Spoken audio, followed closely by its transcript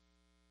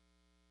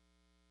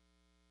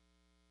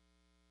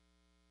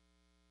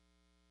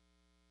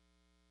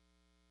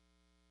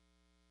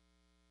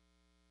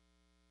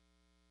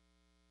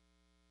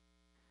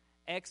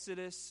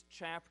Exodus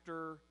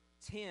chapter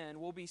 10.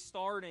 We'll be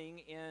starting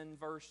in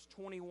verse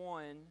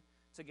 21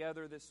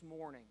 together this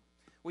morning.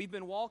 We've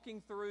been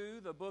walking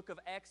through the book of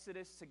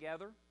Exodus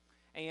together,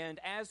 and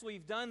as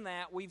we've done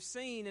that, we've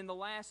seen in the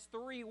last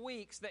 3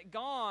 weeks that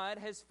God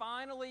has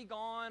finally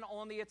gone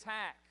on the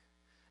attack.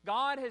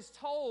 God has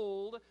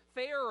told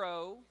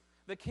Pharaoh,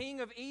 the king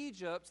of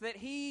Egypt, that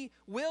he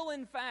will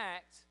in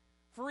fact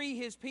free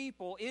his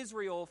people,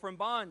 Israel, from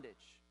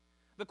bondage.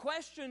 The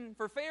question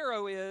for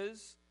Pharaoh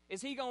is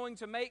he going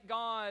to make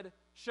God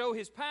show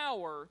his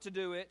power to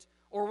do it,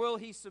 or will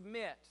he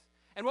submit?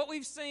 And what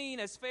we've seen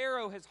as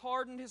Pharaoh has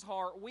hardened his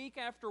heart week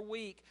after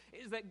week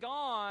is that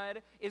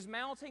God is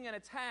mounting an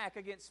attack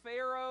against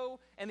Pharaoh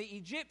and the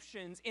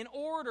Egyptians in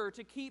order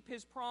to keep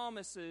his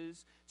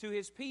promises to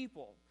his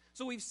people.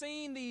 So we've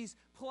seen these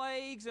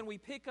plagues, and we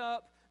pick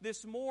up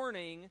this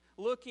morning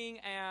looking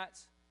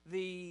at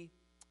the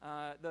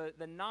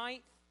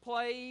ninth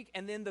plague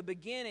and then the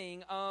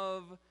beginning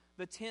of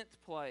the 10th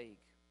plague.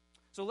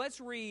 So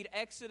let's read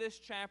Exodus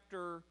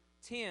chapter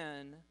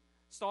 10,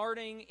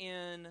 starting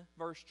in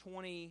verse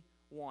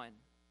 21.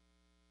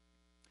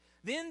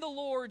 Then the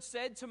Lord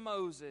said to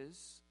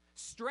Moses,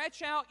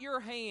 "Stretch out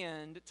your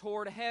hand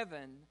toward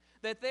heaven,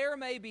 that there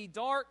may be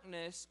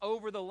darkness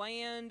over the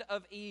land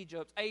of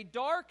Egypt, a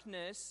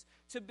darkness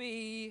to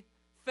be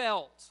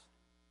felt."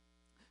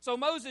 So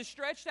Moses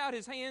stretched out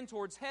his hand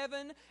towards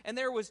heaven, and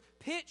there was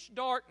pitch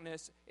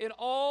darkness in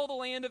all the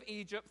land of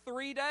Egypt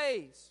 3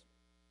 days.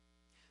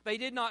 They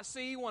did not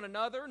see one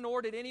another,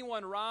 nor did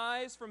anyone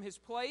rise from his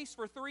place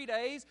for 3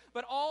 days,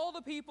 but all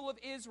the people of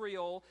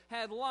Israel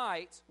had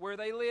light where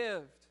they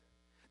lived.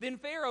 Then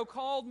Pharaoh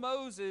called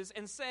Moses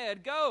and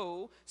said,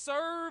 "Go,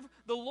 serve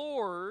the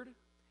Lord.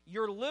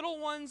 Your little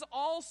ones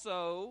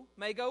also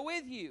may go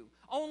with you.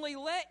 Only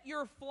let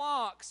your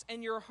flocks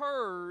and your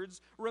herds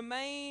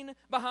remain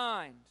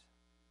behind."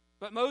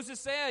 But Moses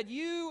said,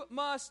 "You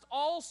must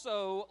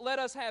also let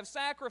us have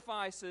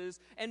sacrifices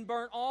and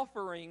burnt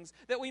offerings,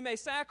 that we may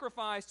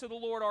sacrifice to the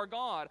Lord our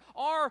God.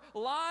 Our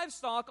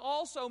livestock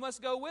also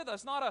must go with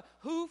us. Not a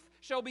hoof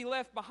shall be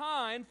left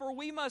behind, for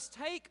we must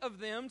take of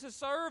them to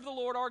serve the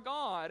Lord our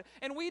God.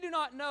 And we do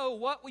not know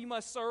what we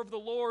must serve the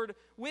Lord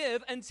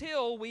with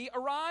until we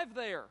arrive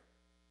there."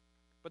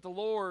 But the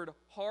Lord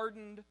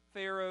hardened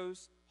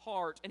Pharaoh's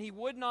heart, and he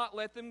would not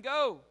let them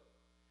go.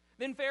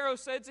 Then Pharaoh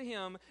said to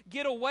him,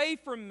 "Get away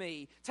from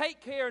me.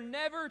 Take care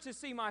never to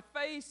see my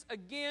face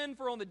again,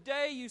 for on the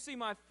day you see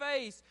my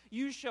face,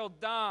 you shall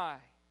die."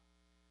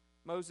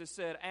 Moses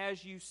said,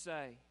 "As you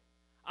say,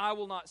 I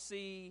will not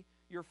see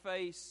your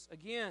face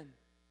again."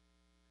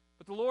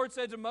 But the Lord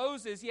said to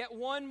Moses, "Yet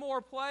one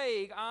more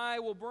plague I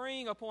will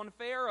bring upon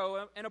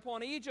Pharaoh and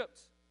upon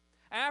Egypt.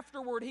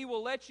 Afterward, he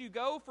will let you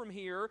go from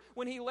here.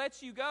 When he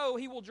lets you go,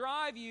 he will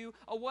drive you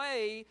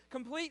away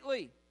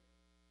completely.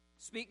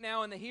 Speak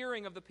now in the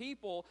hearing of the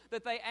people,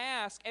 that they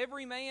ask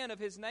every man of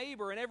his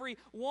neighbor and every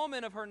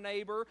woman of her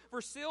neighbor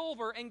for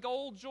silver and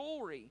gold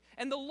jewelry."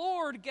 And the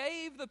Lord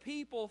gave the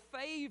people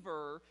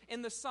favor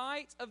in the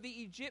sight of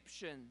the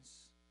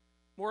Egyptians.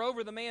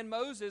 Moreover, the man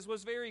Moses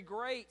was very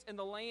great in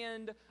the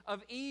land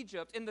of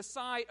Egypt, in the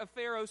sight of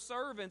Pharaoh's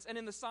servants and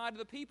in the sight of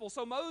the people.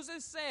 So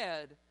Moses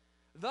said,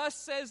 "Thus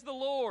says the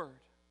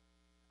Lord,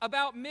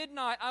 about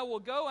midnight I will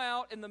go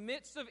out in the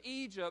midst of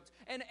Egypt,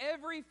 and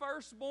every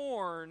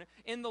firstborn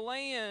in the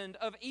land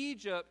of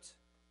Egypt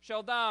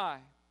shall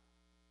die.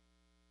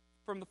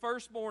 From the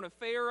firstborn of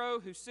Pharaoh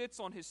who sits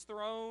on his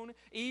throne,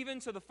 even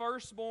to the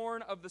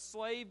firstborn of the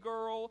slave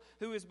girl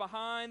who is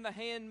behind the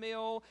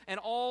handmill, and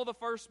all the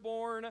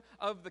firstborn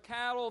of the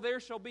cattle, there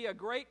shall be a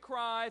great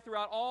cry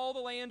throughout all the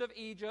land of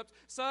Egypt,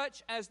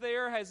 such as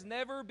there has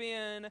never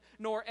been,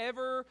 nor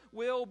ever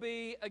will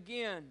be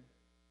again.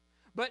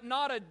 But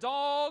not a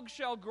dog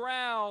shall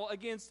growl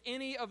against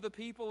any of the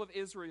people of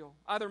Israel,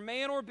 either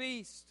man or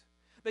beast,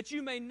 that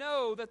you may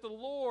know that the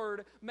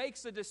Lord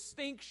makes a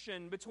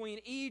distinction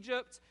between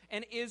Egypt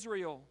and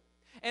Israel.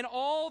 And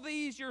all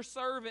these your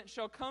servants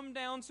shall come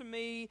down to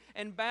me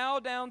and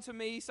bow down to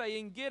me,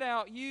 saying, 'Get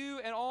out, you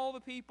and all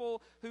the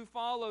people who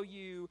follow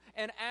you.'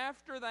 And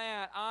after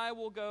that I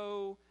will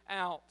go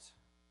out."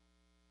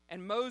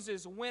 And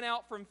Moses went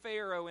out from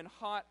Pharaoh in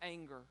hot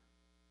anger.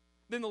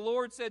 Then the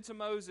Lord said to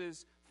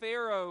Moses,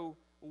 "Pharaoh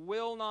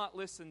will not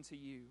listen to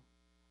you,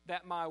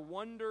 that my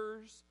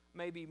wonders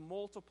may be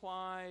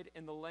multiplied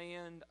in the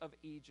land of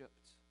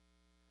Egypt."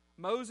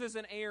 Moses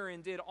and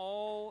Aaron did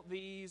all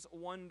these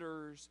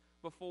wonders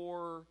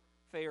before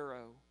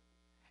Pharaoh.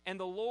 And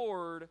the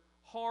Lord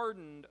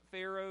hardened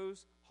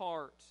Pharaoh's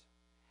heart,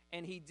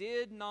 and he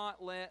did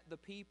not let the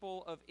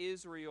people of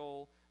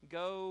Israel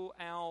go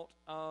out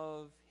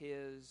of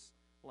his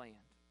land.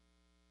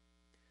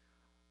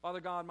 Father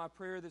God, my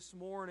prayer this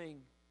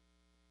morning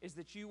is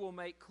that you will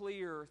make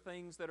clear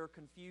things that are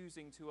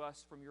confusing to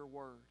us from your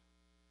word.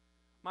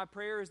 My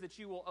prayer is that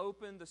you will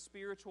open the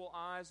spiritual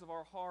eyes of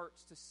our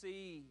hearts to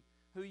see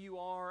who you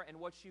are and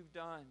what you've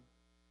done,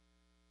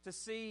 to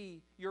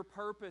see your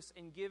purpose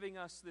in giving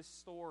us this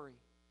story,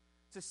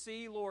 to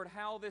see, Lord,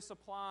 how this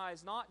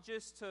applies not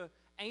just to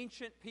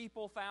ancient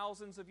people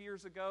thousands of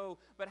years ago,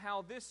 but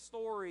how this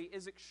story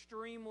is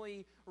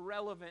extremely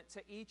relevant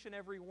to each and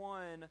every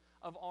one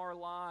of our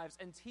lives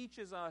and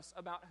teaches us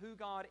about who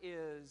God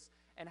is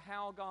and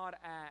how God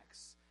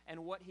acts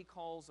and what He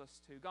calls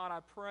us to. God, I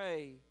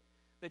pray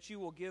that You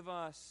will give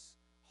us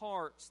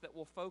hearts that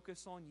will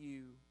focus on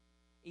You,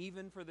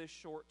 even for this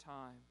short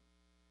time.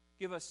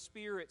 Give us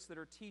spirits that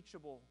are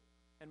teachable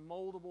and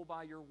moldable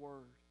by Your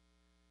Word.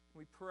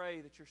 We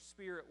pray that Your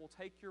Spirit will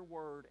take Your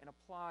Word and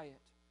apply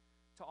it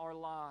to our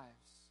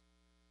lives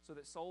so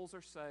that souls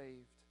are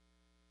saved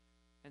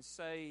and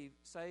saved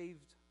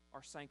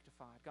are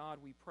sanctified. God,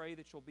 we pray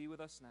that You'll be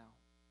with us now.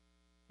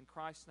 In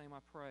Christ's name I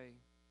pray.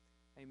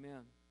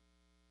 Amen.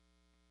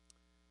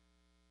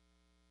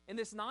 In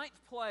this ninth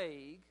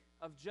plague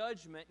of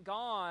judgment,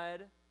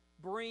 God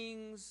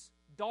brings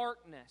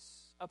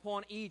darkness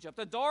upon Egypt.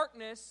 A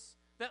darkness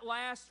that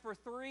lasts for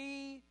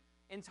 3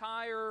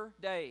 entire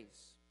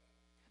days.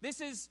 This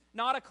is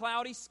not a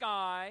cloudy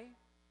sky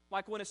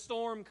like when a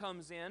storm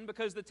comes in,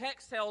 because the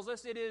text tells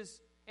us it is,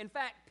 in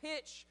fact,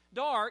 pitch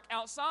dark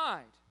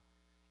outside.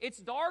 It's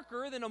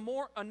darker than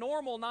a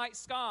normal night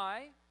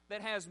sky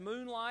that has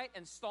moonlight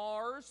and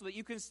stars so that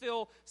you can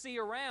still see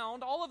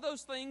around. All of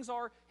those things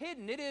are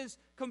hidden. It is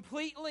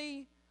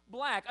completely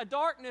black, a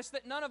darkness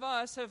that none of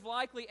us have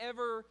likely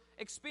ever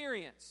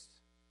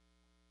experienced.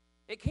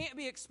 It can't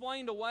be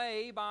explained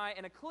away by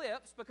an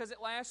eclipse because it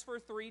lasts for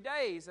 3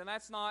 days, and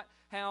that's not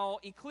how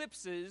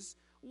eclipses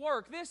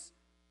work. This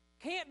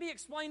can't be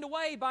explained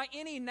away by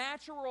any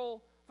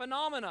natural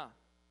phenomena.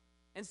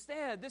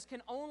 Instead, this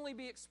can only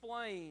be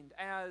explained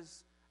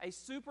as a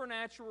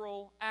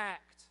supernatural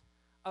act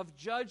of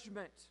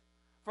judgment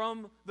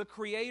from the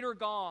Creator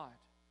God,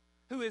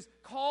 who has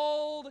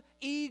called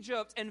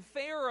Egypt and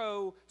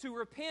Pharaoh to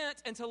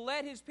repent and to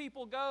let His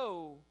people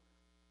go,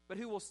 but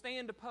who will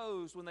stand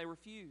opposed when they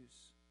refuse.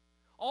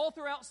 All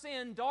throughout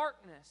sin,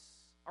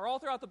 all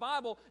throughout the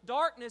Bible,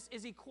 darkness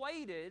is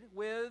equated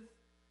with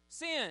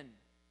sin,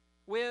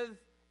 with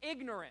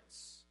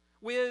ignorance,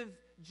 with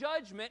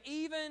judgment,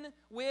 even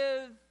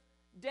with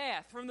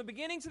death. From the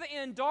beginning to the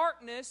end,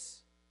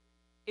 darkness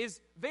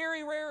is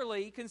very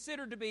rarely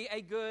considered to be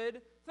a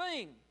good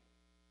thing.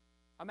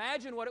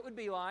 Imagine what it would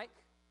be like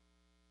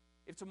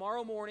if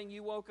tomorrow morning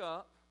you woke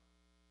up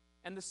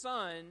and the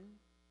sun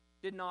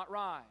did not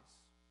rise.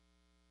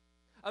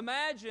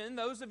 Imagine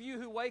those of you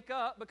who wake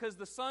up because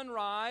the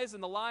sunrise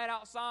and the light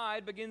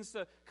outside begins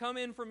to come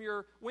in from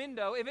your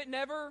window, if it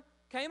never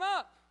came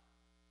up.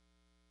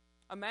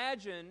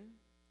 Imagine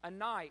a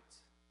night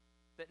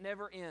that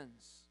never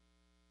ends.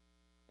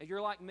 If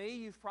you're like me,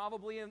 you've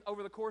probably,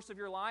 over the course of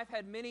your life,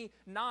 had many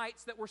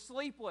nights that were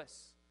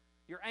sleepless.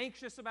 You're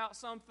anxious about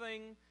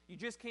something, you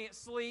just can't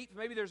sleep.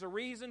 Maybe there's a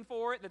reason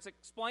for it that's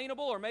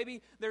explainable, or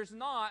maybe there's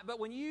not. But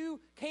when you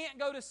can't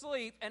go to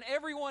sleep and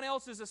everyone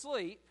else is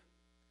asleep,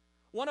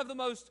 one of the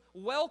most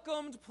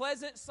welcomed,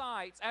 pleasant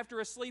sights after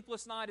a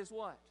sleepless night is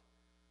what?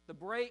 The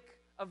break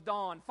of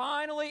dawn.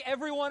 Finally,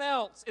 everyone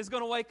else is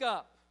going to wake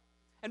up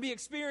and be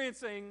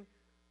experiencing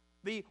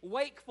the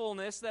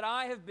wakefulness that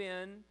I have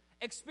been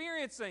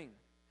experiencing.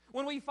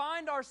 When we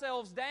find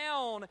ourselves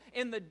down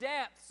in the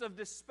depths of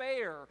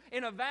despair,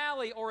 in a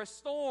valley or a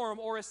storm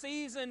or a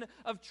season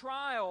of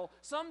trial,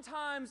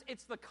 sometimes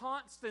it's the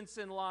constants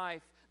in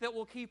life that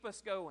will keep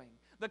us going.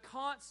 The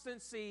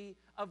constancy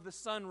of the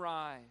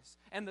sunrise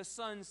and the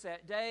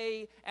sunset,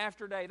 day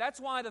after day. That's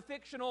why the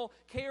fictional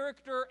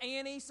character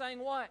Annie sang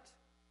what?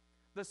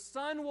 The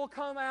sun will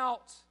come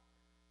out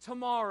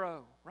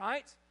tomorrow,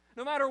 right?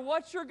 No matter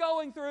what you're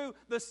going through,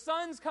 the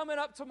sun's coming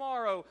up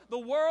tomorrow. The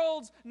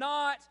world's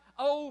not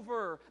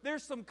over.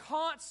 There's some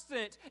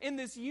constant in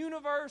this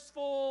universe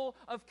full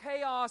of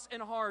chaos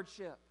and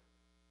hardship.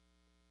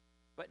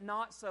 But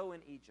not so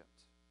in Egypt.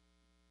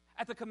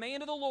 At the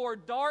command of the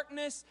Lord,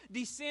 darkness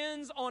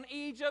descends on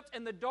Egypt,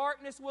 and the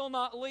darkness will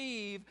not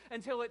leave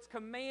until it's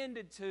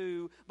commanded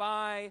to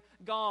by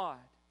God.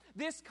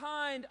 This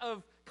kind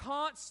of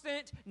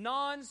constant,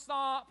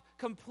 nonstop,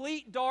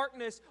 complete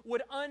darkness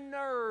would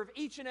unnerve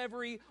each and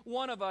every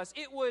one of us.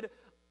 It would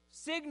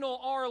signal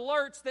our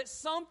alerts that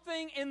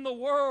something in the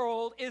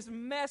world is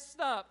messed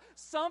up.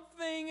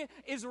 Something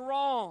is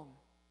wrong.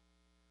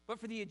 But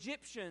for the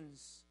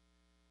Egyptians,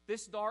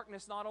 this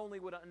darkness not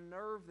only would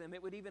unnerve them,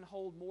 it would even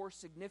hold more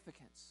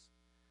significance.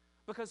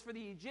 Because for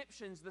the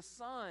Egyptians, the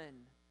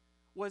sun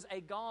was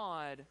a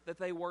god that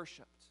they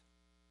worshipped.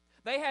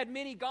 They had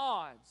many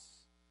gods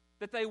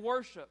that they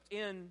worshipped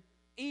in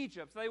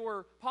Egypt. They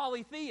were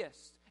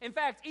polytheists. In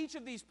fact, each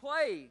of these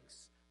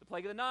plagues, the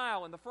plague of the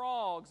Nile and the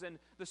frogs and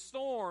the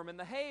storm and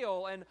the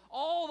hail and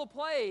all the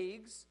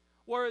plagues,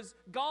 was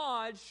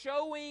God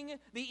showing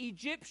the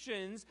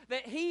Egyptians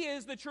that He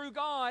is the true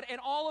God, and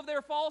all of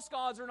their false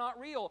gods are not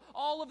real.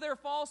 All of their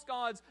false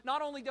gods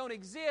not only don't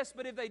exist,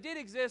 but if they did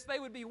exist, they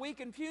would be weak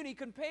and puny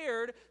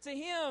compared to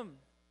Him.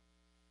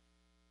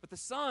 But the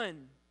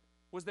sun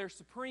was their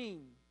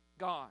supreme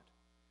God.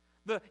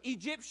 The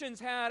Egyptians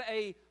had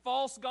a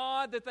false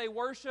god that they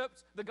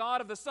worshipped, the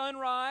god of the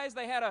sunrise.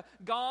 They had a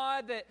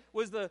god that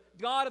was the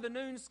god of the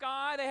noon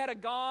sky. They had a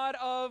god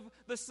of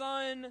the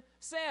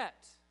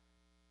sunset.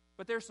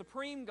 But their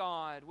supreme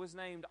god was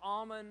named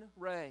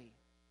Amun-Re.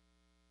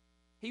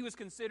 He was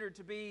considered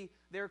to be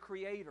their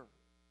creator.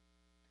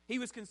 He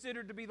was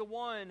considered to be the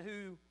one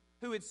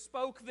who had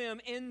spoke them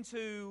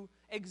into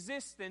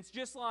existence,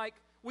 just like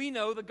we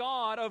know the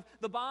God of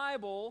the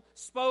Bible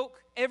spoke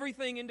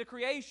everything into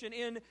creation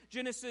in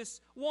Genesis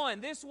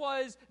 1. This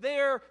was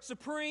their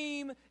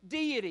supreme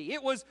deity.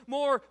 It was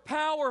more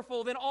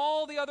powerful than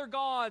all the other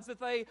gods that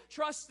they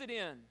trusted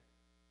in.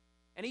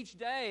 And each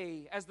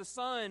day, as the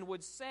sun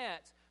would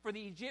set, for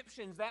the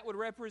Egyptians, that would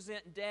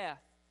represent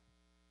death.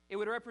 It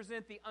would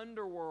represent the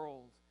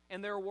underworld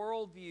and their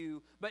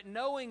worldview. But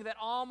knowing that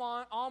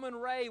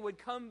Amun-Re would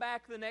come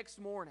back the next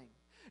morning,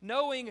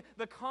 knowing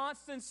the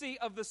constancy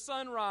of the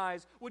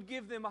sunrise would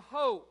give them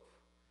hope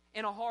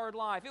in a hard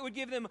life. It would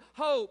give them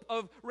hope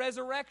of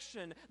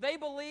resurrection. They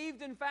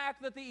believed, in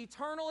fact, that the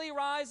eternally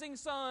rising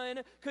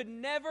sun could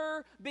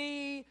never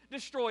be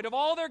destroyed. Of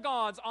all their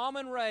gods,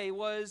 Amun-Re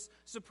was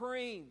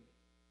supreme.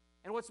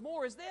 And what's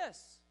more is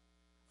this: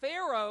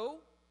 Pharaoh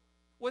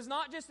was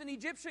not just an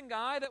Egyptian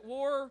guy that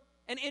wore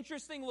an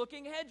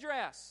interesting-looking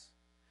headdress.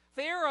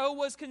 Pharaoh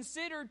was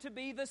considered to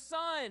be the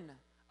son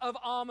of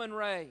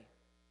Amun-Re.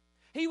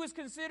 He was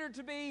considered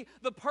to be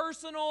the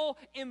personal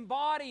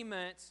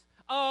embodiment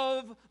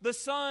of the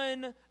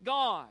sun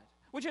god,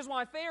 which is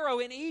why Pharaoh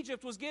in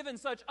Egypt was given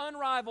such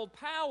unrivaled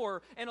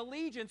power and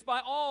allegiance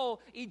by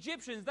all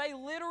Egyptians. They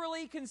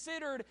literally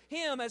considered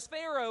him, as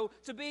Pharaoh,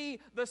 to be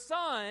the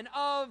son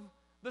of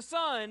the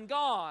sun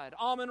god,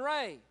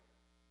 Amun-Re.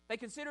 They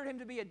considered him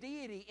to be a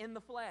deity in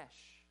the flesh.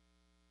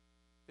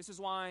 This is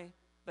why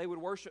they would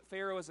worship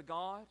Pharaoh as a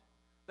god.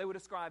 They would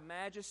ascribe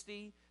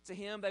majesty to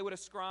him. They would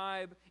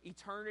ascribe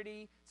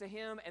eternity to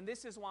him. And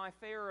this is why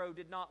Pharaoh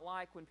did not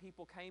like when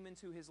people came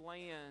into his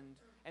land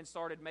and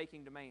started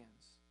making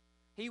demands.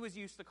 He was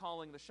used to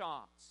calling the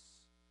shots.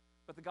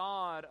 But the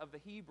God of the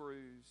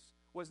Hebrews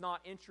was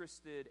not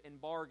interested in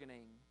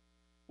bargaining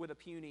with a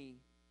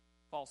puny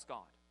false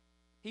god.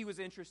 He was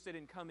interested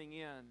in coming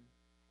in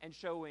and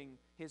showing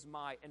his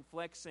might and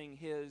flexing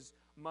his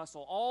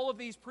muscle. All of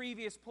these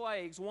previous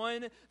plagues,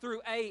 1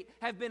 through 8,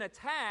 have been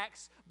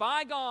attacks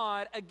by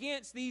God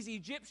against these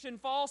Egyptian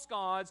false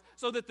gods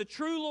so that the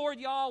true Lord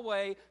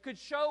Yahweh could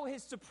show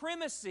his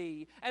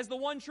supremacy as the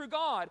one true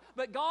God.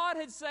 But God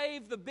had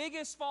saved the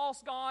biggest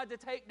false god to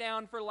take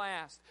down for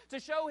last, to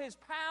show his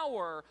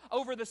power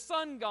over the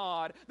sun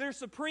god, their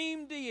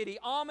supreme deity,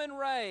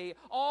 Amun-Re.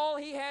 All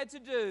he had to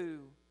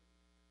do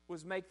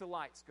was make the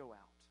lights go out.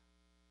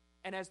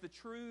 And as the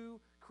true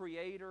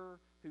creator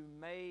who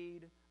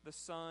made the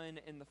sun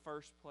in the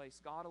first place,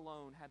 God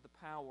alone had the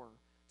power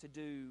to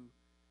do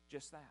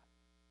just that.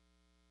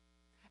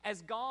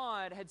 As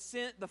God had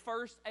sent the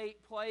first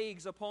 8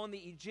 plagues upon the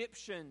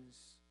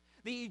Egyptians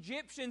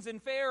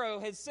and Pharaoh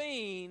had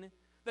seen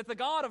that the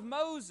God of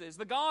Moses,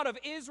 the God of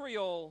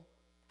Israel,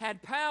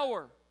 had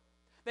power.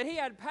 That he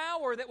had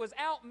power that was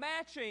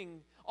outmatching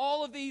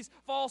all of these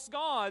false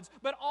gods.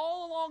 But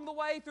all along the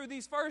way through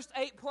these first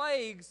 8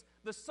 plagues,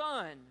 the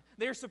sun,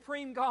 their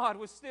supreme God,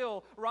 was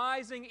still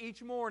rising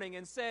each morning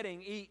and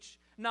setting each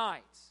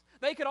night.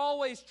 They could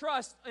always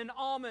trust in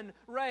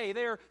Amun-Re,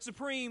 their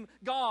supreme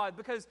God,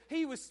 because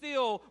he was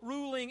still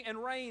ruling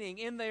and reigning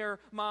in their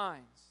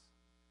minds.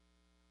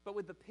 But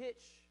with the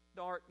pitch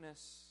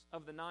darkness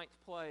of the 9th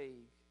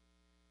plague,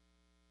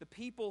 the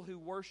people who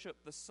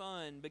worshiped the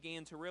sun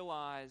began to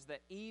realize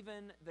that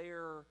even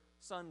their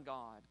sun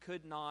god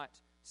could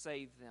not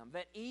save them,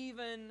 that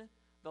even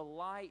the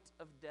light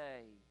of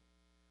day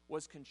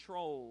was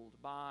controlled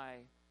by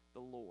the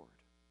Lord.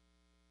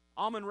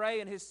 Amun-Re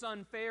and his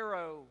son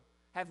Pharaoh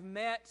have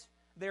met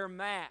their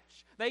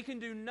match. They can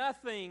do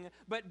nothing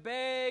but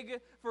beg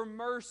for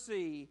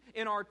mercy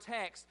in our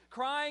text,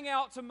 crying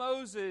out to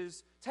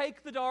Moses,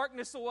 "Take the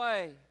darkness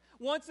away.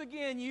 Once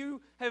again,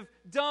 you have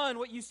done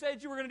what you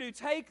said you were going to do.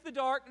 Take the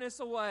darkness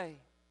away."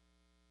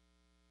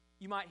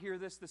 You might hear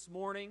this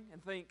morning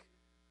and think,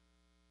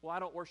 well, I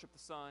don't worship the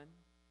sun.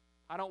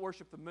 I don't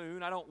worship the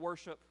moon. I don't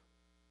worship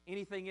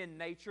anything in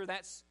nature.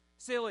 That's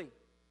silly.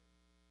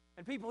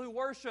 And people who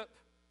worship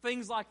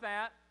things like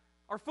that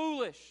are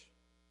foolish.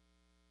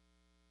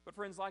 But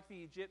friends, like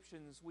the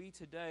Egyptians, we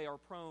today are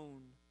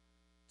prone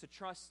to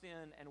trust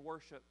in and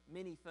worship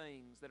many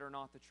things that are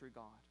not the true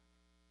God.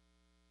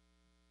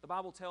 The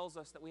Bible tells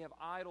us that we have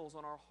idols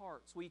on our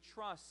hearts. We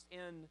trust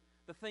in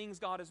the things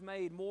God has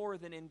made more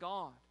than in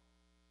God.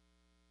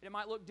 And it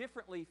might look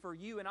differently for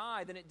you and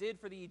I than it did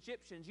for the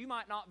Egyptians. You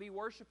might not be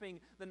worshiping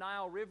the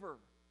Nile River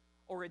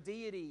or a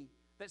deity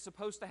that's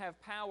supposed to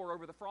have power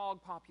over the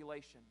frog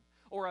population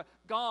or a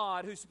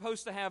God who's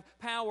supposed to have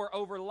power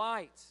over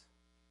light.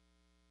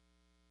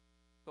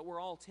 But we're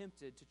all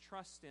tempted to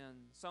trust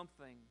in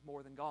something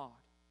more than God.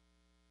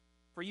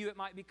 For you, it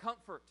might be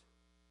comfort.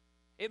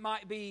 It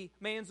might be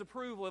man's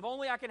approval. If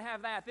only I can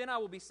have that, then I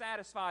will be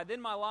satisfied. Then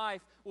my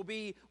life will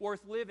be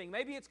worth living.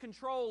 Maybe it's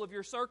control of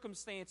your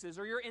circumstances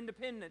or your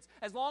independence.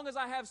 As long as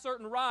I have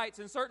certain rights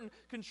and certain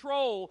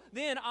control,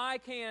 then I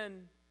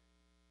can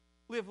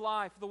live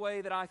life the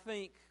way that I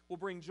think will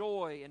bring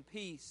joy and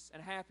peace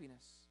and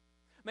happiness.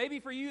 Maybe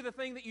for you, the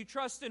thing that you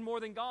trust in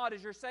more than God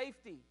is your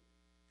safety,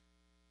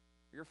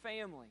 your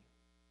family,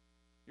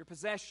 your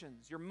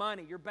possessions, your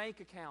money, your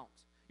bank account,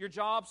 your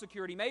job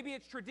security. Maybe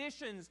it's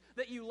traditions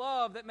that you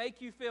love that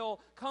make you feel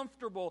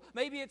comfortable.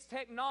 Maybe it's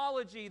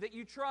technology that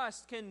you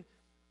trust can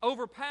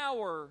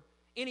overpower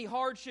any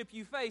hardship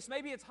you face.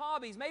 Maybe it's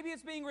hobbies. Maybe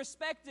it's being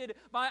respected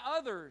by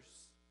others.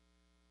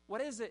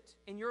 What is it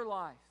in your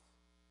life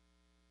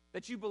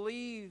that you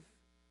believe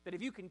that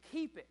if you can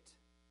keep it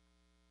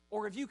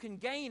or if you can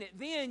gain it,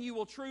 then you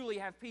will truly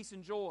have peace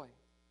and joy?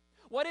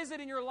 What is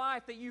it in your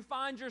life that you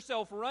find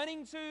yourself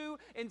running to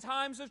in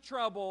times of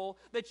trouble,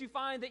 that you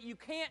find that you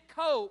can't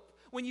cope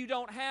when you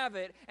don't have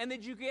it, and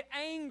that you get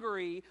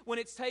angry when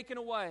it's taken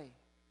away?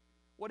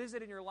 What is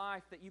it in your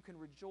life that you can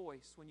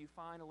rejoice when you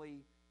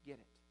finally get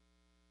it?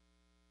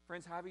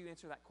 Friends, however you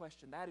answer that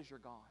question, that is your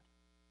God.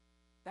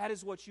 That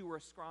is what you are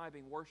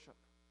ascribing worship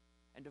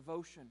and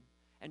devotion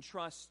and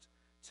trust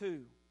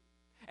to.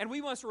 And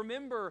we must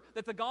remember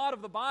that the God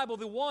of the Bible,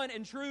 the one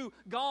and true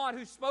God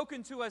who's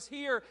spoken to us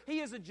here, He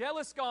is a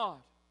jealous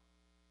God,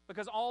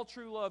 because all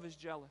true love is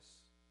jealous.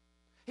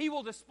 He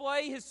will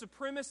display His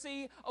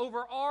supremacy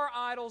over our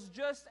idols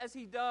just as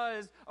He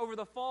does over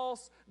the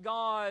false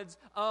gods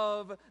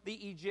of the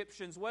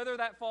Egyptians. Whether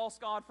that false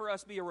god for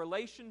us be a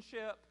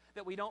relationship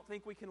that we don't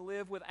think we can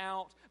live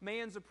without,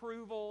 man's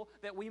approval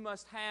that we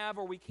must have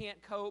or we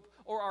can't cope,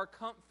 or our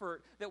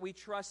comfort that we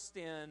trust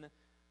in,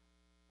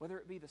 whether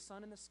it be the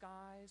sun in the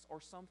skies or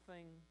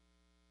something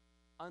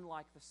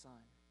unlike the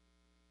sun.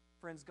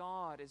 Friends,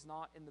 God is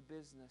not in the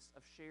business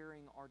of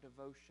sharing our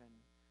devotion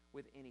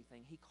with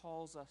anything. He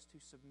calls us to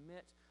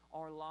submit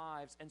our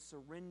lives and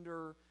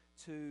surrender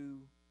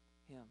to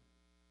Him.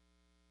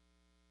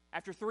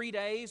 After 3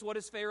 days, what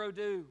does Pharaoh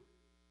do?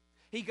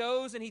 He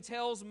goes and he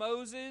tells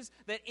Moses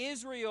that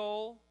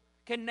Israel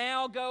can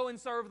now go and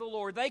serve the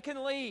Lord. They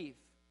can leave.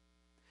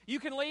 You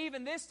can leave,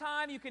 and this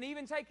time you can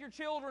even take your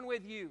children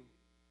with you.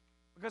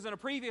 Because in a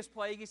previous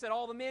plague, he said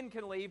all the men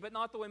can leave, but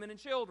not the women and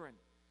children.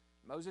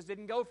 Moses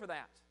didn't go for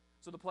that,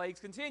 so the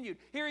plagues continued.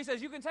 Here he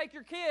says, you can take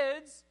your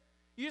kids,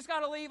 you just got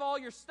to leave all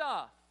your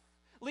stuff.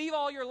 Leave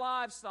all your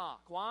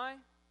livestock. Why?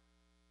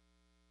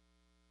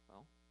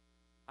 Well,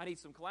 I need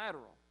some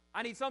collateral.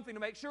 I need something to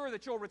make sure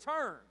that you'll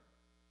return.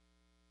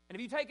 And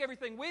if you take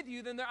everything with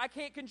you, then I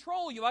can't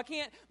control you. I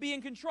can't be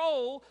in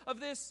control of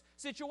this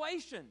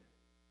situation.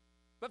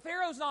 But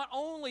Pharaoh's not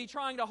only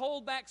trying to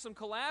hold back some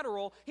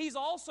collateral, he's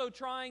also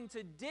trying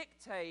to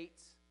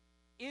dictate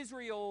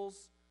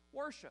Israel's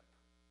worship.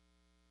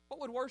 What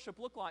would worship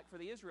look like for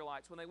the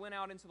Israelites when they went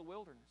out into the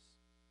wilderness?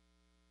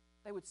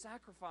 They would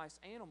sacrifice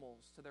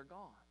animals to their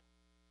God.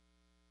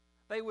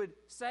 They would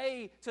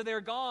say to their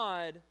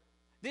God,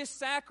 this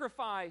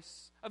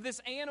sacrifice of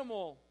this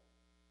animal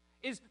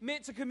is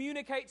meant to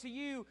communicate to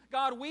you,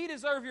 God, we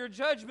deserve your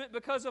judgment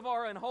because of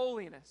our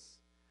unholiness.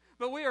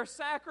 But we are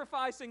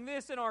sacrificing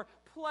this in our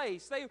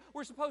place.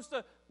 We're supposed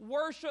to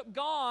worship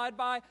God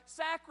by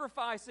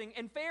sacrificing.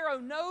 And Pharaoh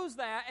knows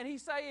that, and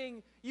he's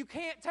saying, you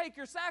can't take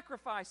your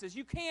sacrifices.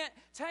 You can't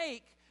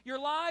take your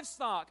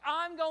livestock.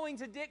 I'm going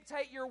to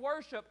dictate your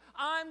worship.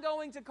 I'm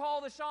going to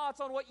call the shots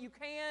on what you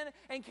can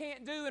and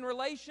can't do in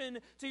relation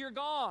to your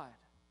God.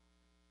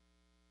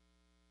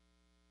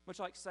 Much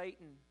like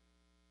Satan,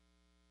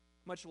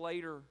 much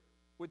later,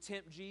 would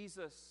tempt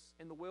Jesus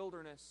in the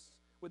wilderness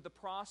with the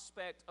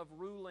prospect of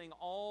ruling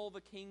all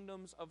the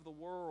kingdoms of the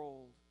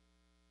world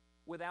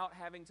without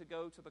having to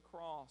go to the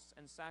cross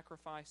and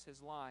sacrifice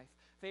his life.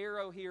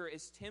 Pharaoh here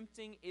is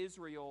tempting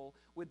Israel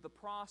with the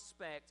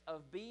prospect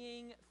of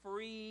being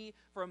free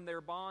from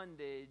their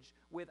bondage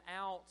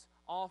without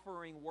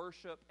offering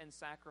worship and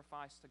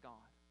sacrifice to God.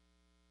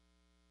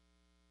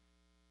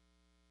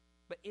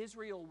 But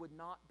Israel would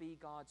not be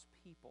God's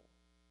people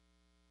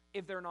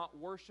if they're not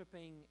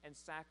worshiping and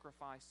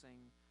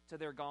sacrificing to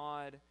their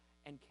God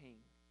and King.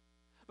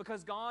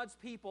 Because God's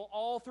people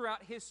all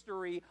throughout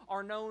history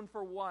are known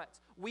for what?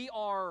 We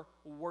are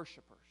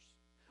worshipers.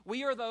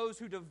 We are those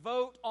who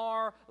devote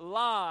our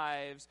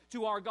lives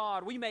to our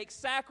God. We make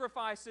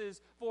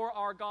sacrifices for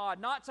our God,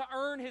 not to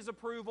earn His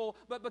approval,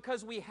 but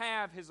because we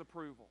have His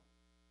approval.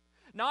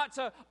 Not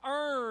to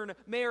earn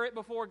merit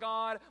before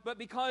God, but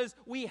because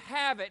we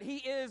have it. He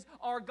is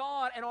our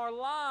God, and our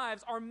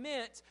lives are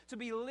meant to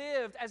be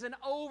lived as an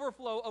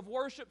overflow of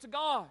worship to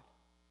God.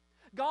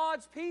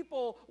 God's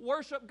people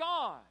worship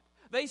God.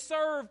 They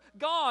serve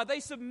God. They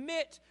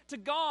submit to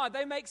God.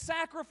 They make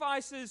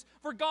sacrifices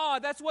for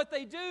God. That's what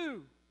they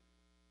do.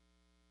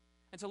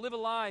 And to live a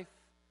life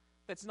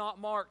that's not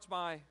marked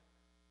by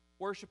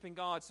worshiping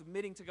God,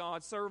 submitting to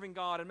God, serving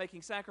God, and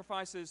making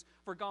sacrifices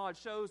for God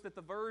shows that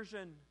the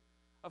version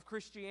of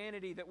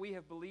Christianity that we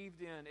have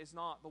believed in is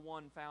not the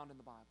one found in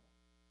the Bible.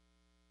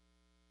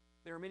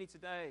 There are many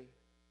today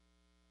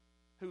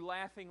who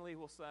laughingly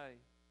will say,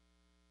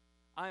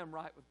 I am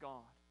right with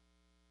God.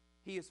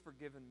 He has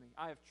forgiven me.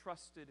 I have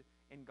trusted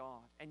in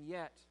God. And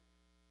yet,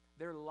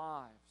 their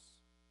lives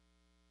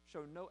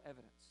show no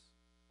evidence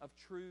of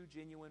true,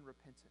 genuine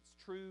repentance,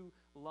 true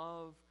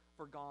love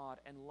for God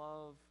and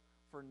love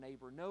for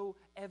neighbor. No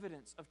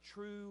evidence of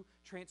true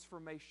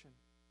transformation.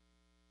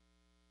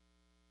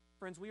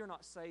 Friends, we are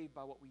not saved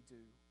by what we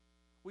do.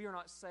 We are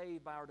not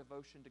saved by our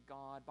devotion to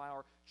God, by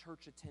our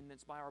church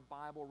attendance, by our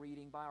Bible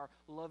reading, by our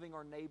loving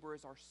our neighbor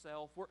as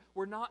ourselves.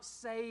 We're not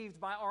saved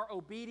by our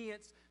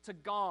obedience to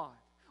God.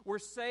 We're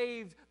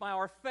saved by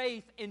our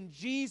faith in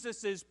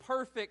Jesus'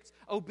 perfect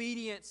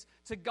obedience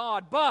to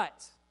God.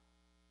 But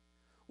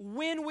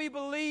when we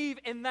believe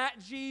in that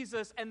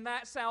Jesus and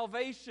that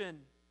salvation,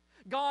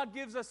 God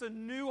gives us a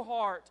new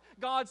heart.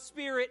 God's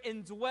Spirit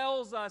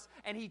indwells us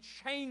and He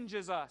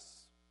changes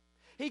us.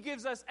 He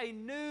gives us a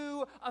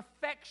new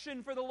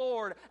affection for the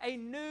Lord, a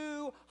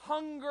new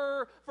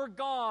hunger for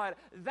God.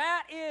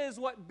 That is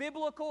what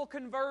biblical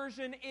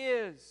conversion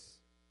is.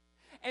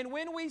 And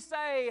when we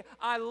say,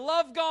 I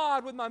love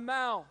God with my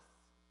mouth,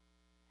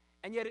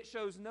 and yet it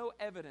shows no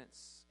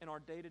evidence in our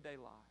day-to-day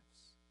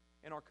lives,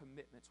 in our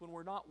commitments, when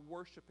we're not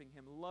worshiping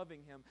Him,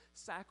 loving Him,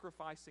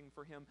 sacrificing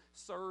for Him,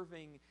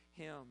 serving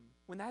Him,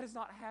 when that is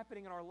not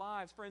happening in our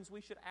lives, friends,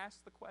 we should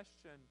ask the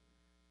question,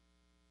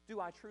 do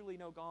I truly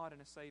know God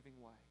in a saving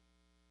way?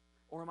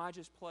 Or am I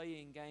just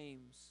playing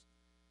games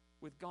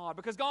with God?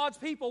 Because God's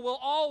people will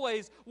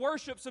always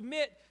worship,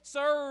 submit,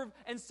 serve,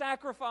 and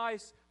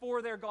sacrifice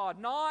for their God.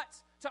 Not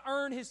to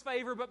earn His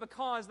favor, but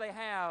because they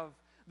have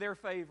their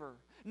favor.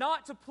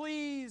 Not to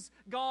please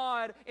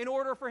God in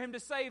order for Him to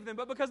save them,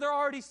 but because they're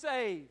already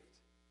saved.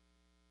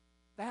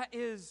 That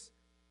is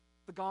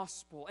the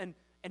gospel.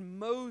 And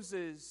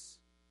Moses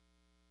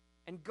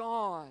and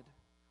God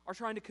are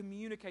trying to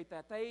communicate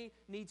that. They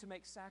need to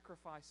make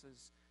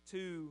sacrifices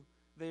to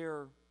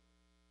their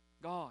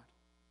God.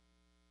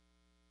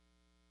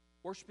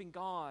 Worshiping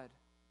God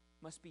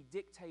must be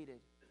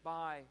dictated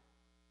by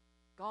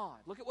God.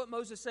 Look at what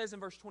Moses says in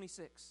verse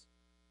 26.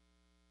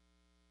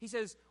 He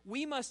says,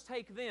 we must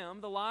take them,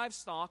 the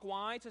livestock,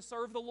 why? To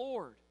serve the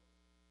Lord.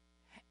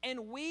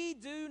 And we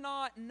do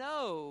not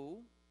know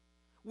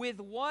with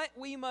what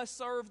we must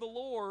serve the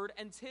Lord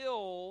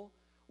until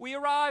we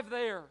arrive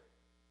there.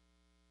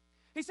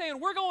 He's saying,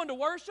 we're going to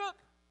worship,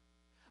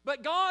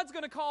 but God's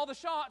going to call the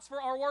shots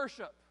for our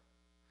worship.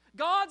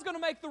 God's going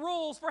to make the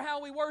rules for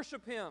how we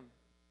worship Him.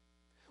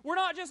 We're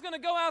not just going to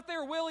go out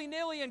there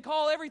willy-nilly and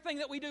call everything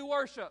that we do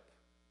worship.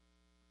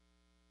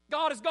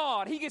 God is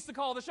God. He gets to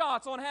call the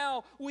shots on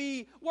how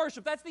we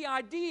worship. That's the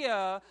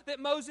idea that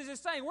Moses is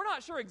saying. We're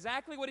not sure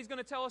exactly what He's going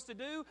to tell us to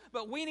do,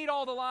 but we need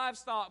all the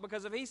livestock,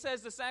 because if He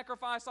says to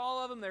sacrifice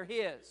all of them, they're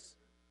His.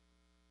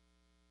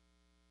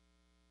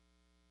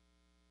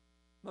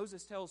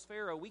 Moses tells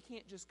Pharaoh, we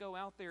can't just go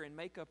out there and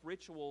make up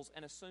rituals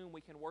and assume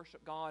we can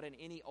worship God in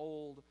any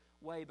old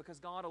way, because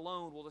God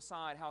alone will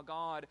decide how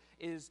God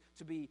is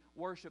to be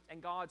worshiped, and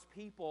God's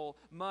people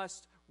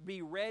must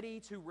be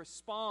ready to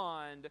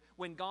respond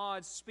when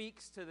God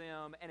speaks to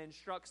them and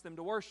instructs them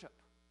to worship.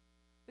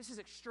 This is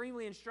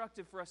extremely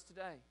instructive for us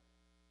today.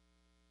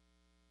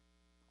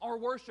 Our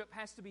worship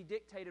has to be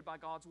dictated by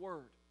God's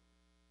Word.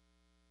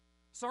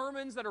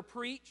 Sermons that are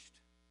preached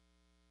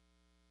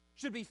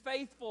should be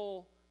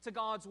faithful to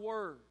God's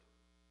Word,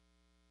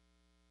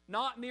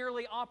 not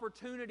merely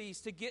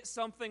opportunities to get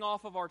something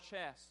off of our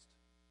chest.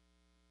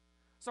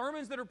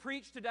 Sermons that are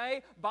preached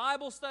today,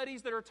 Bible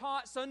studies that are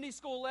taught, Sunday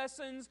school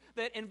lessons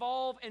that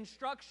involve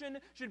instruction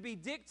should be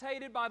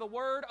dictated by the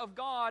Word of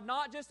God,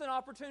 not just an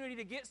opportunity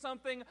to get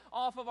something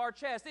off of our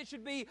chest. It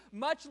should be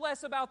much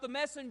less about the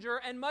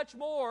messenger and much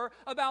more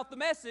about the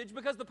message,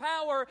 because the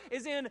power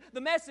is in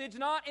the message,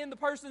 not in the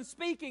person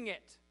speaking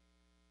it.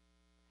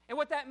 And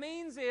what that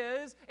means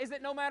is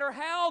that no matter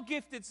how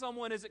gifted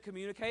someone is at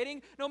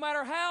communicating, no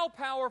matter how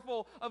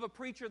powerful of a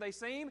preacher they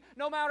seem,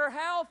 no matter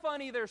how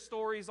funny their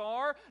stories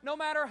are, no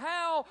matter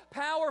how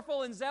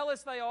powerful and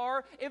zealous they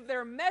are, if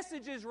their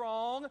message is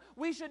wrong,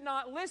 we should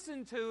not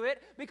listen to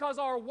it, because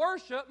our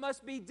worship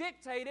must be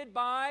dictated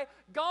by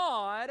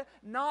God,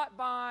 not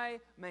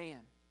by man.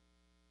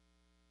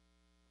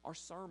 Our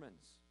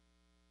sermons,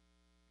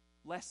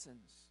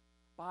 lessons,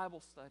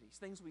 Bible studies,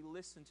 things we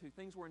listen to,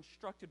 things we're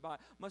instructed by,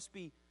 must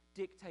be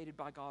dictated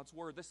by God's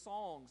Word. The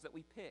songs that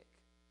we pick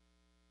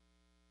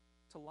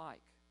to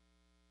like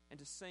and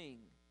to sing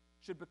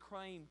should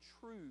proclaim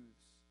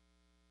truths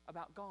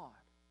about God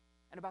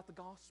and about the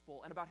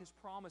gospel and about His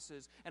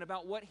promises and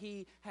about what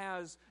He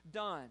has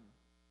done.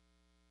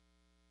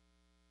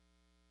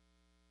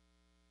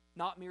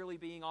 Not merely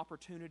being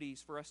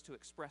opportunities for us to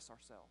express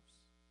ourselves.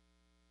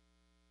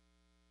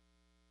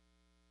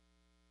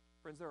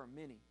 Friends, there are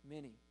many,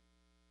 many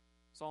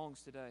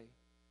songs today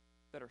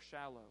that are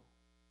shallow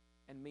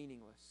and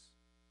meaningless,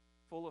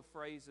 full of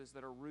phrases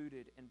that are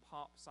rooted in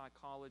pop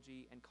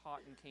psychology and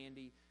cotton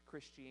candy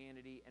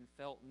Christianity and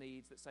felt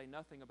needs that say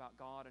nothing about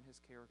God and His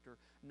character,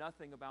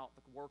 nothing about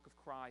the work of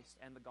Christ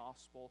and the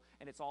gospel,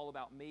 and it's all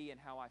about me and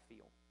how I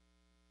feel.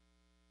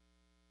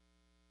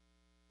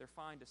 they're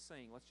fine to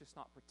sing. Let's just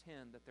not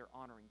pretend that they're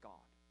honoring God.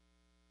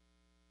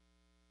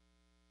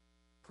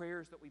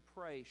 Prayers that we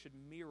pray should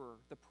mirror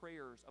the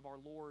prayers of our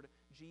Lord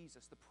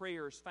Jesus, the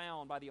prayers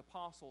found by the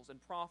apostles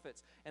and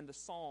prophets and the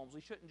Psalms.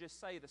 We shouldn't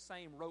just say the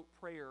same rote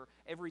prayer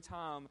every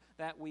time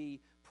that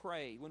we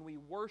pray. When we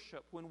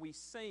worship, when we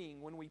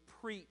sing, when we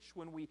preach,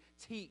 when we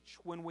teach,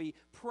 when we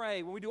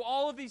pray, when we do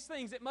all of these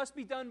things, it must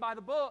be done by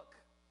the book,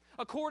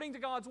 according to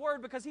God's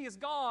Word, because He is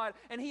God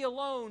and He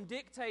alone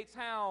dictates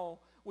how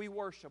we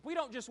worship. We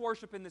don't just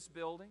worship in this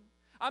building.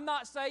 I'm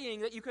not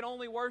saying that you can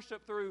only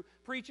worship through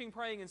preaching,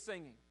 praying, and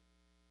singing.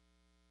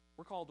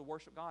 We're called to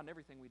worship God in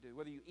everything we do.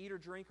 Whether you eat or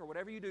drink or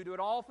whatever you do it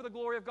all for the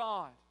glory of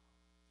God.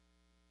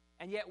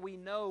 And yet we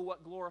know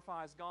what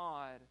glorifies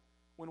God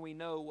when we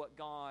know what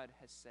God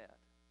has said.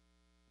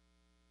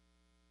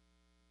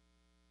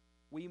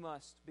 We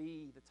must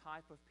be the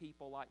type of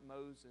people like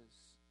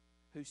Moses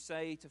who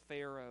say to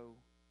Pharaoh,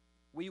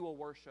 we will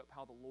worship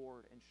how the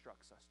Lord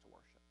instructs us to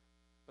worship,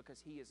 because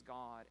He is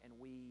God and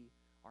we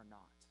are not.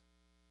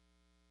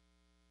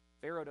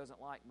 Pharaoh doesn't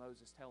like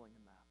Moses telling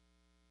him that.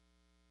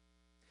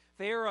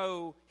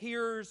 Pharaoh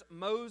hears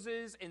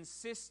Moses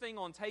insisting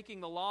on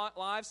taking the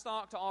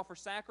livestock to offer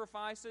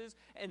sacrifices,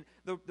 and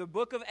the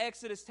book of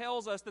Exodus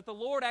tells us that the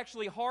Lord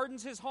actually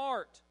hardens his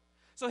heart.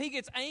 So he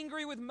gets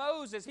angry with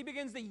Moses. He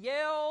begins to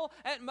yell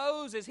at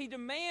Moses. He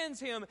demands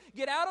him,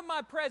 get out of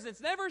my presence.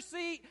 Never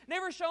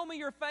show me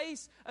your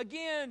face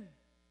again.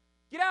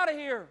 Get out of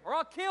here or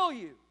I'll kill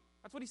you.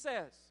 That's what he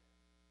says.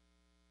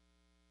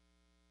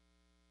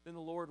 Then the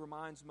Lord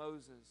reminds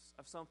Moses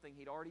of something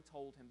He'd already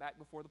told him back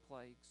before the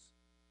plagues.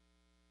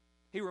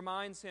 He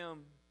reminds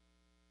him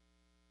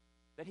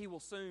that he will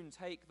soon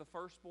take the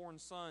firstborn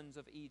sons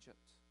of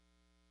Egypt.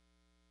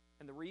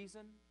 And the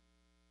reason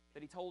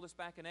that He told us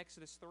back in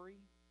Exodus 3?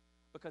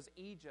 Because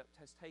Egypt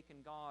has taken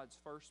God's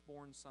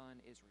firstborn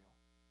son, Israel.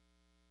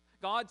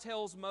 God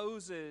tells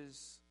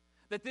Moses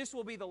that this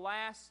will be the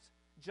last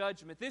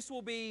judgment. This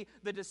will be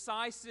the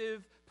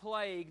decisive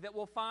plague that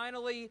will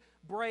finally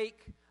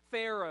break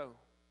Pharaoh.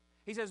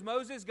 He says,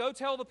 Moses, go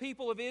tell the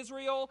people of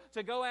Israel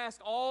to go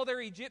ask all their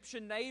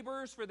Egyptian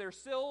neighbors for their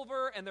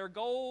silver and their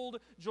gold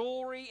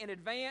jewelry in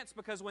advance,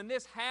 because when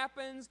this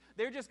happens,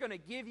 they're just going to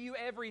give you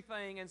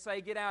everything and say,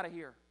 get out of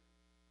here.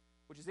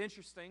 Which is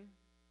interesting,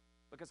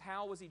 because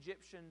how was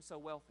Egypt so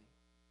wealthy?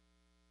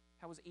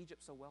 How was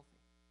Egypt so wealthy?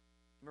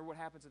 Remember what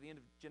happens at the end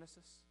of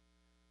Genesis?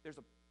 There's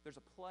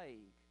a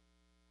plague,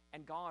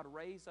 and God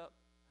raised up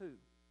who?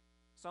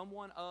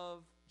 Someone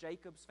of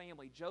Jacob's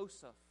family,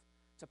 Joseph,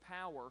 to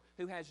power,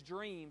 who has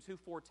dreams, who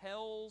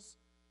foretells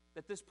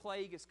that this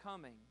plague is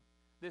coming,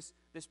 this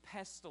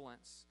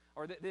pestilence,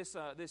 or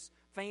this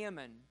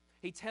famine.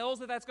 He tells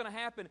that that's going to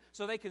happen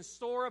so they can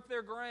store up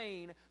their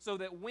grain, so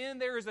that when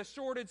there is a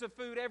shortage of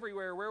food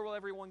everywhere, where will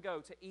everyone go?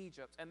 To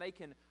Egypt. And they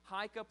can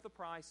hike up the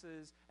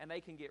prices, and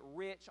they can get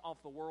rich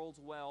off the world's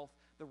wealth.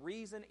 The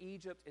reason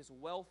Egypt is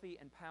wealthy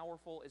and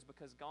powerful is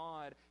because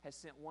God has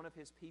sent one of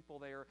His people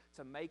there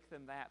to make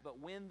them that. But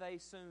when they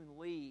soon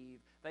leave,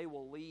 they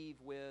will leave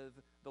with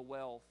the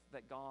wealth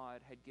that God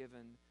had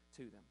given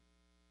to them.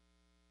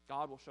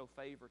 God will show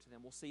favor to them.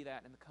 We'll see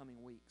that in the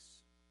coming weeks.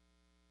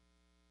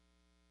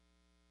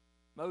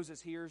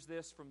 Moses hears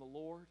this from the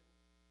Lord.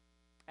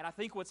 And I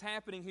think what's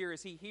happening here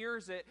is he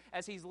hears it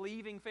as he's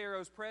leaving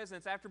Pharaoh's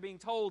presence after being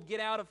told, get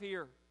out of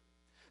here.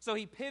 So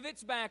he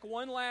pivots back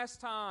one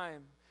last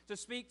time to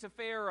speak to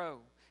Pharaoh.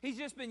 He's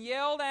just been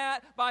yelled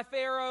at by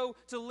Pharaoh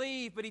to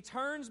leave, but he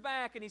turns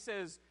back and he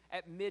says,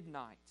 at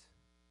midnight,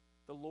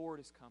 the Lord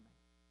is coming.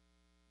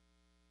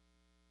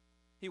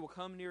 He will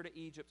come near to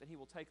Egypt, and He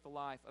will take the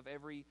life of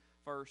every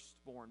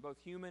firstborn, both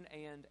human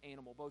and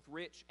animal, both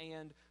rich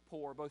and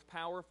poor, both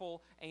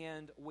powerful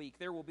and weak.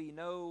 There will be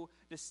no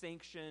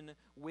distinction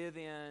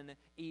within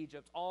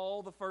Egypt.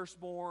 All the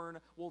firstborn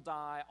will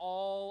die.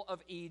 All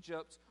of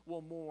Egypt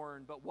will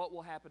mourn. But what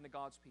will happen to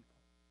God's people?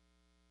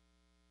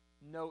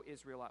 No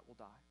Israelite will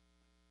die.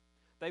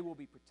 They will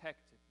be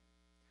protected.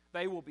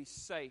 They will be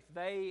safe.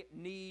 They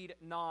need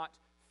not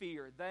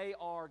fear. They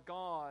are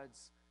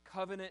God's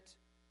covenant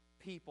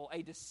people.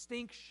 A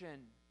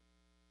distinction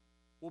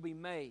will be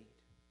made.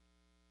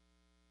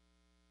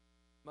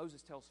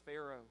 Moses tells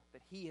Pharaoh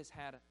that he has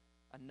had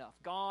enough.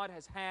 God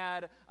has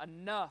had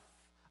enough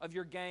of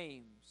your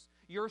games.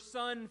 Your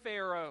son,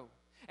 Pharaoh,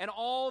 and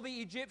all the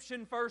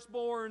Egyptian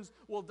firstborns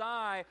will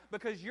die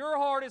because your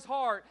heart is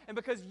hard and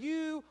because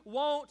you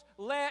won't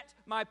let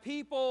my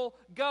people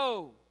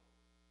go.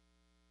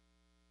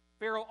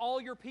 Pharaoh, all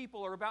your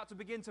people are about to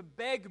begin to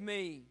beg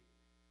me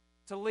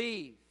to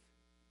leave.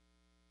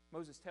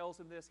 Moses tells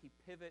him this. He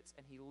pivots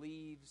and he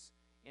leaves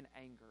in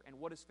anger. And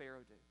what does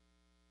Pharaoh do?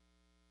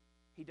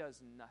 He does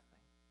nothing.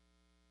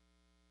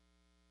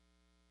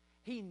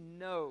 He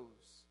knows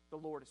the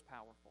Lord is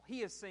powerful. He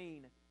has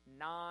seen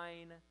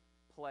 9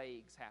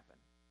 plagues happen.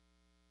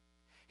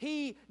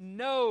 He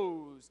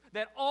knows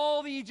that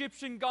all the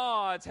Egyptian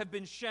gods have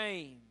been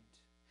shamed.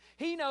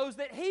 He knows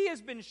that he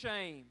has been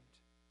shamed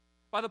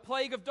by the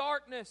plague of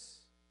darkness.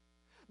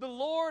 The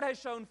Lord has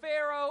shown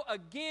Pharaoh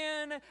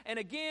again and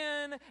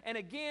again and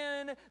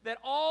again that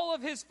all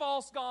of his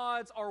false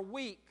gods are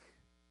weak.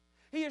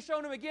 He has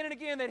shown him again and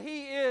again that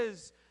he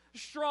is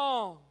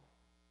strong.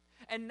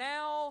 And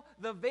now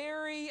the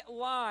very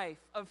life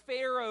of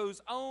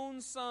Pharaoh's own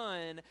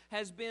son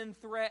has been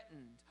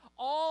threatened.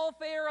 All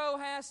Pharaoh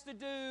has to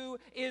do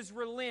is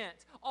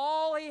relent.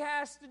 All he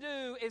has to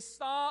do is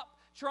stop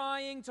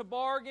trying to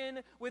bargain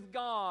with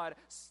God.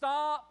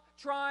 Stop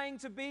trying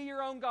to be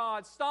your own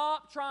God.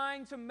 Stop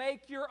trying to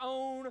make your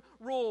own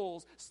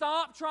rules.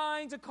 Stop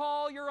trying to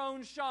call your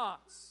own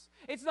shots.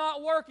 It's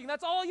not working.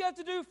 That's all you have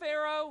to do,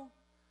 Pharaoh.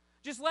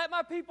 Just let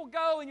my people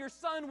go and your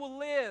son will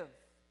live.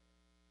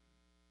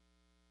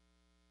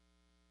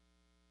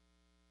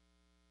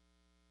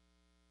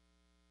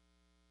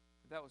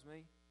 If that was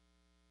me,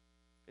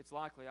 it's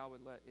likely I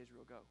would let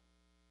Israel go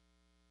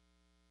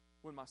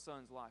when my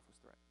son's life was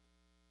threatened.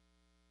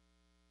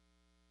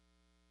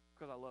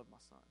 Because I love my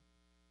son.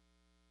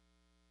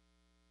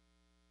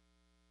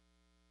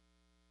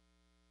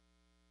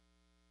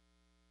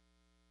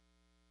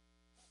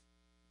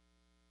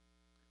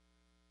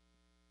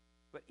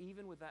 But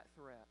even with that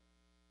threat,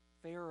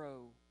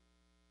 Pharaoh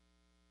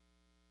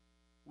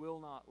will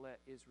not let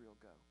Israel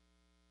go.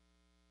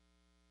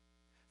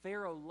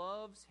 Pharaoh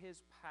loves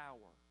his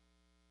power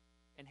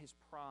and his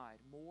pride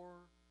more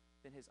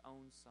than his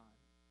own son.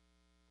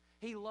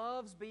 He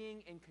loves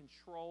being in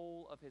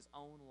control of his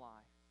own life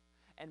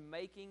and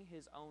making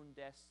his own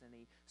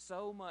destiny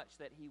so much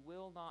that he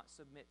will not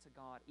submit to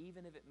God,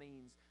 even if it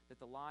means that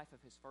the life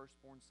of his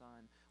firstborn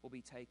son will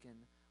be taken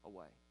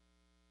away.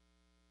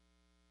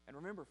 And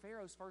remember,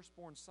 Pharaoh's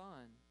firstborn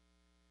son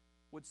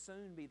would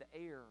soon be the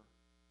heir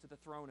to the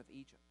throne of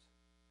Egypt.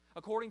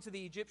 According to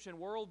the Egyptian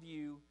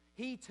worldview,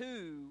 he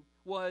too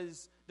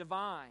was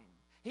divine.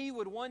 He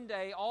would one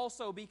day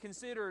also be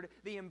considered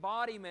the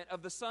embodiment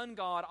of the sun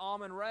god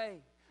Amun-Ra.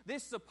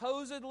 This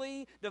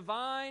supposedly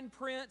divine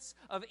prince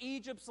of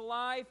Egypt's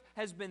life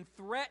has been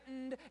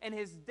threatened, and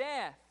his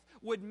death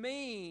would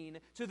mean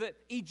to the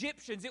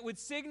Egyptians, it would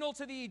signal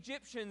to the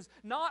Egyptians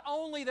not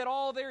only that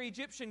all their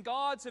Egyptian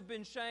gods have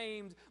been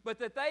shamed, but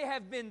that they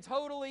have been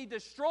totally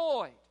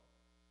destroyed.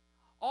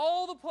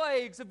 All the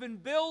plagues have been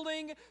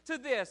building to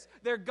this.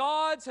 Their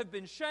gods have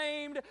been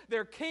shamed.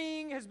 Their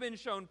king has been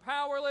shown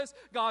powerless.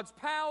 God's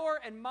power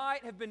and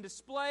might have been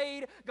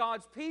displayed.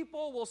 God's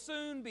people will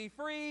soon be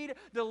freed.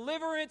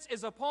 Deliverance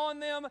is upon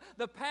them.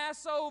 The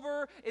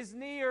Passover is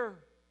near.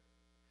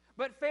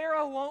 But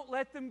Pharaoh won't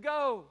let them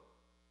go.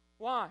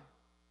 Why?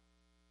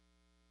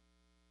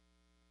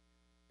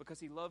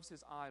 Because he loves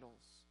his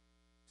idols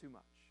too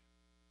much.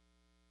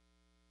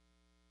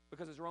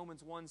 Because as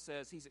Romans 1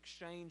 says, he's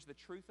exchanged the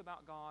truth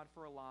about God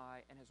for a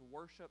lie and has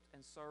worshiped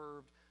and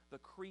served the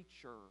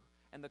creature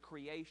and the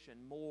creation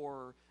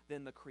more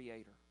than the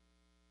Creator.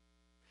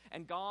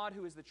 And God,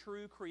 who is the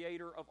true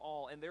creator of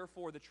all and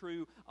therefore the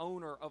true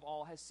owner of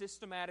all, has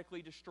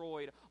systematically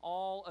destroyed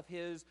all of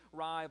his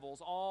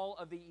rivals, all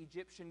of the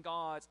Egyptian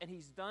gods. And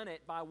he's done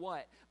it by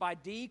what? By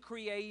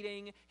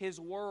decreating his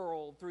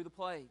world through the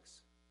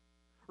plagues.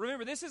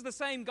 Remember, this is the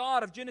same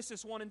God of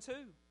Genesis 1 and 2.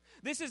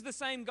 This is the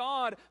same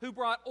God who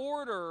brought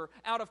order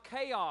out of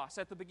chaos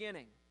at the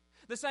beginning.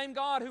 The same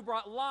God who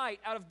brought light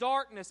out of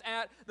darkness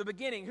at the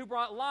beginning, who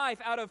brought life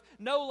out of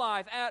no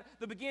life at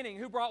the beginning,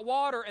 who brought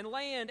water and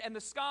land and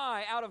the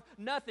sky out of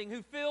nothing,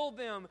 who filled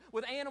them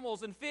with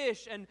animals and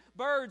fish and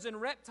birds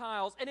and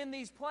reptiles. And in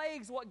these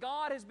plagues, what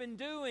God has been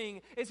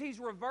doing is He's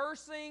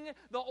reversing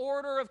the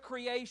order of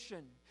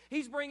creation.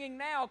 He's bringing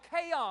now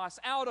chaos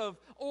out of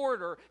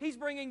order. He's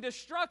bringing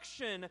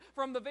destruction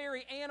from the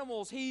very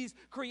animals He's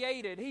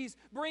created. He's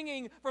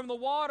bringing from the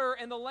water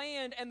and the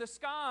land and the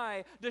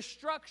sky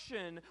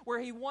destruction where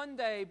He one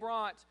day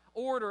brought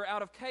order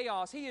out of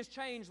chaos. He has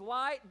changed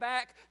light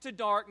back to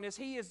darkness.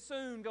 He is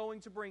soon going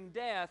to bring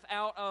death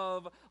out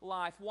of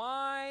life.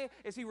 Why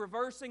is He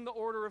reversing the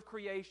order of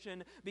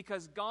creation?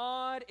 Because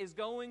God is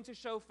going to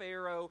show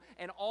Pharaoh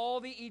and all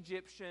the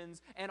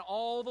Egyptians and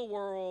all the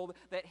world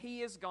that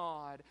He is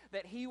God,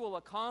 that He will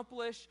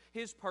accomplish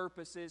His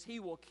purposes. He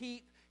will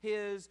keep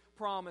His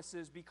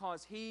promises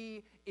because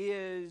He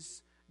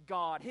is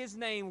God. His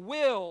name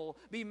will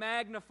be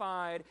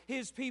magnified.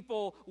 His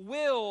people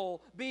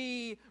will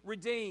be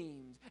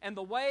redeemed. And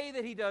the way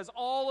that He does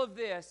all of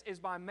this is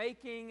by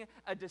making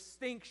a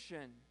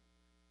distinction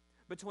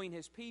between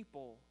His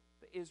people,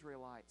 the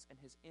Israelites, and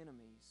His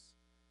enemies,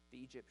 the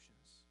Egyptians.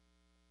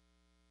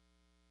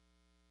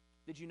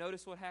 Did you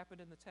notice what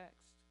happened in the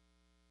text?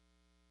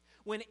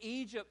 When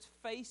Egypt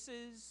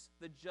faces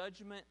the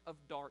judgment of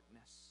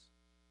darkness,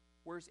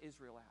 where's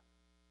Israel at?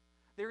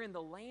 They're in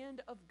the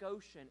land of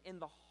Goshen, in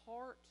the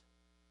heart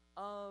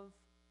of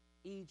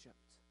Egypt,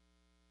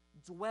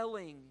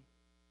 dwelling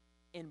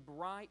in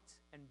bright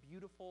and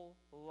beautiful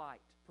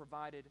light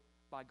provided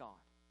by God.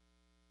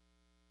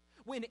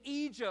 When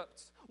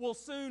Egypt will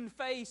soon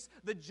face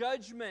the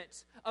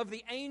judgment of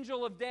the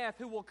angel of death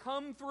who will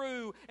come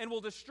through and will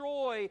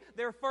destroy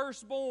their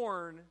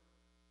firstborn,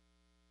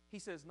 He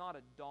says not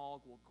a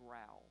dog will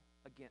growl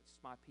against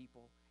my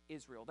people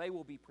Israel. They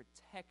will be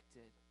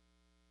protected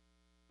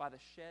by the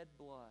shed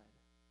blood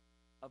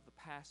of the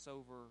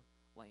Passover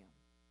lamb.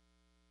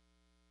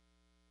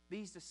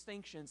 These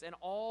distinctions and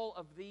all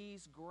of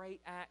these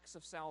great acts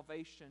of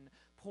salvation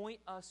point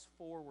us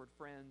forward,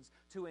 friends,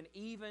 to an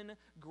even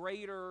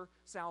greater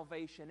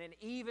salvation, an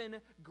even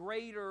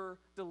greater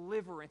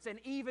deliverance, an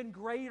even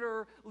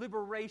greater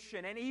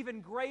liberation, an even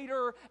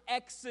greater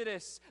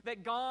exodus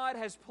that God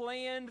has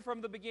planned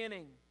from the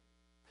beginning.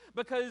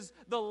 Because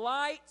the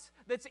light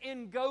that's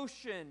in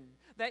Goshen,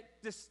 that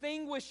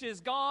distinguishes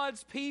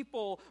God's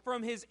people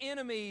from His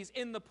enemies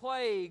in the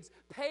plagues,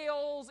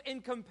 pales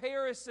in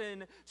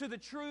comparison to the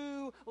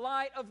true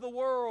light of the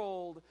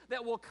world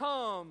that will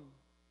come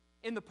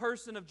in the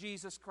person of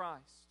Jesus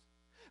Christ.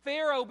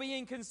 Pharaoh,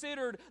 being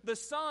considered the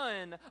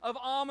son of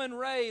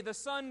Amun-Ra, the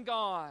sun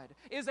god,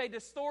 is a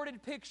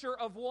distorted picture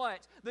of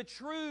what? The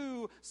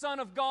true Son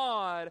of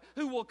God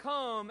who will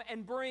come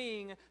and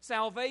bring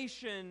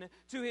salvation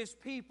to His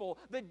people.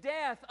 The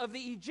death of the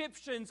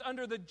Egyptians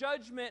under the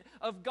judgment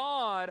of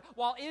God,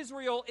 while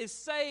Israel is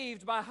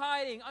saved by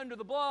hiding under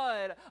the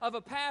blood of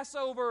a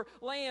Passover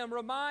lamb,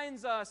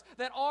 reminds us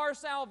that our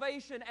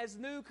salvation as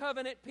new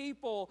covenant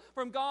people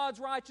from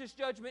God's righteous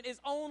judgment is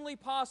only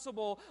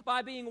possible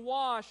by being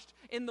washed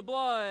in the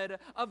blood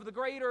of the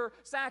greater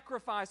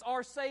sacrifice,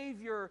 our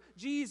Savior,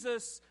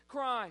 Jesus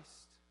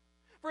Christ.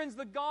 Friends,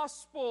 the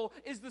gospel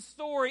is the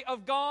story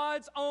of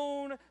God's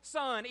own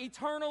Son,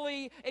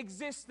 eternally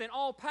existent,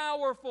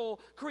 all-powerful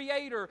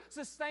Creator,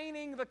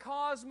 sustaining the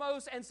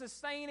cosmos and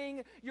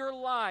sustaining your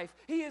life.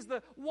 He is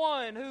the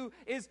one who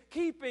is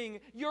keeping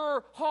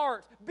your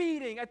heart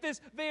beating at this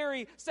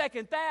very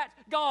second. That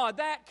God,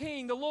 that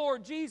King, the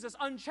Lord Jesus,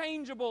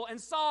 unchangeable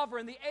and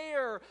sovereign, the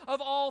heir of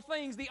all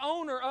things, the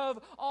owner of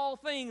all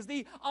things,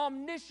 the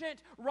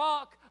omniscient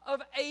Rock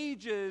of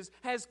ages,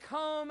 has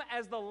come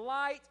as the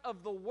light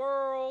of the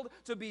world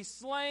to be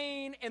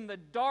slain in the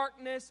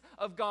darkness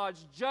of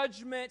God's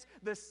judgment,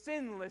 the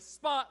sinless,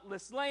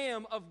 spotless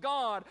Lamb of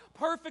God,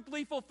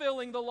 perfectly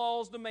fulfilling the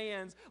law's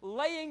demands,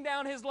 laying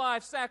down His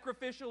life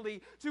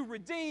sacrificially to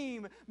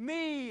redeem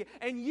me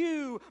and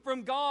you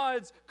from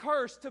God's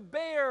curse, to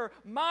bear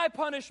my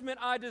punishment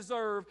I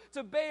deserve,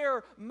 to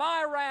bear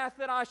my wrath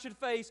that I should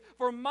face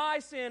for my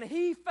sin.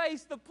 He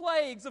faced the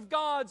plagues of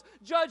God's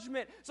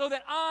judgment so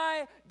that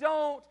I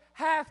don't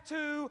have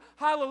to.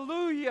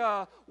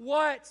 Hallelujah.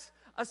 What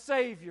a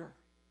Savior.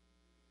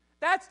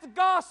 That's the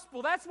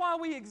gospel. That's why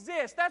we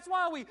exist. That's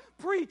why we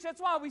preach. That's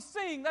why we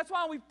sing. That's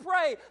why we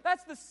pray.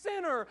 That's the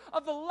center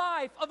of the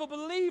life of a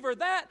believer.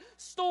 That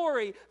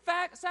story.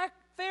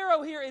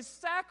 Pharaoh here is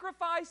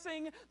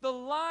sacrificing the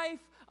life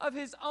of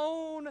his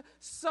own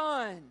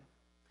son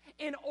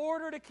in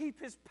order to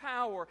keep his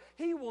power.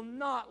 He will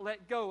not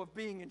let go of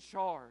being in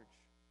charge.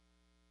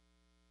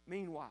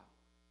 Meanwhile,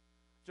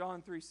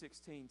 John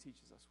 3:16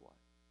 teaches us what?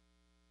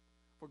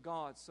 For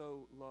God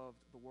so loved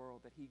the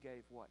world that He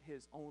gave what?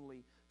 His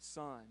only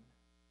Son.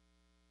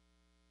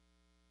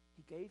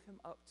 He gave Him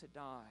up to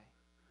die,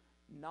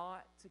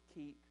 not to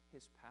keep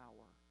His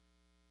power,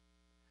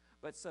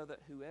 but so that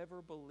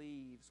whoever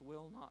believes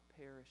will not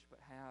perish but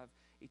have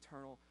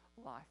eternal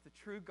life. The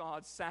true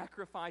God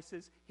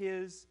sacrifices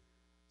His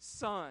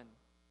Son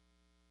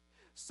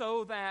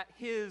so that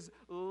His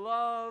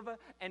love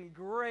and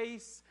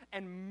grace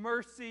and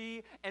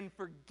mercy and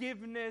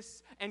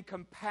forgiveness and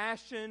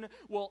compassion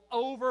will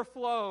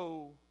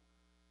overflow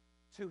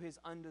to His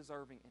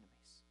undeserving enemies.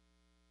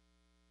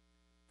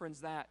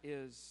 Friends, that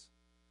is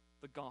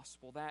the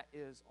gospel. That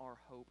is our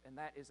hope. And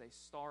that is a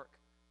stark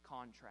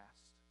contrast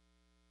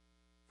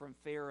from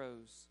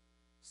Pharaoh's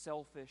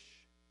selfish,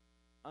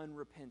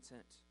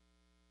 unrepentant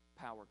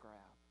power grab.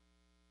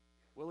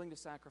 Willing to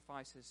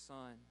sacrifice his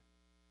son,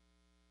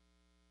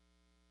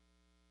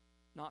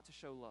 not to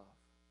show love,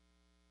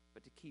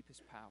 but to keep his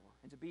power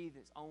and to be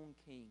his own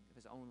king of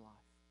his own life.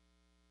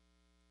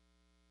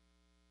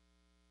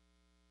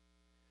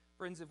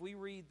 Friends, if we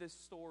read this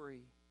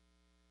story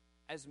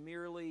as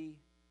merely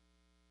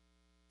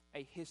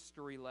a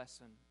history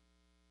lesson,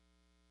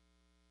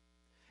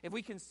 if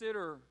we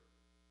consider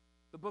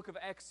the book of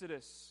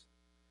Exodus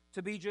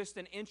to be just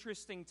an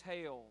interesting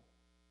tale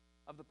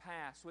of the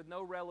past with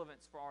no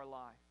relevance for our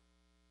life,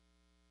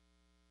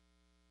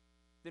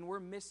 then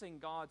we're missing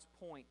God's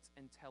point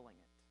in telling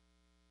it.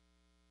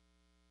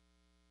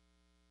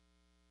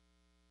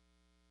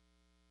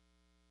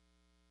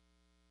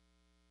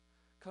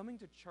 Coming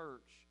to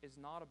church is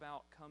not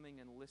about coming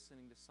and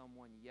listening to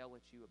someone yell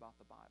at you about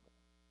the Bible.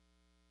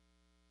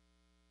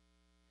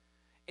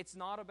 It's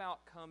not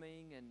about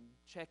coming and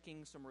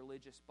checking some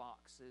religious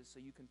boxes so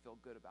you can feel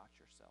good about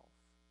yourself.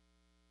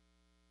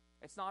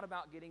 It's not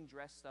about getting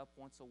dressed up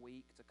once a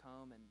week to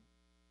come and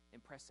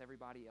impress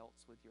everybody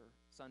else with your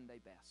Sunday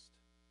best.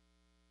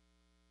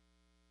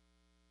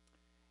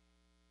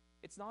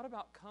 It's not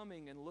about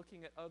coming and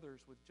looking at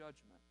others with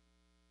judgment,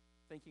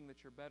 thinking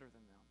that you're better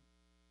than them.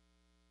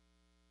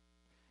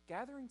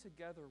 Gathering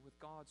together with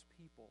God's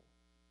people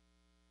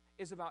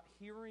is about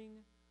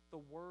hearing the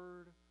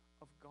Word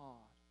of God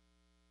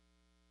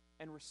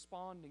and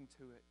responding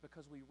to it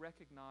because we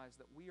recognize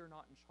that we are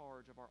not in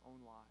charge of our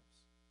own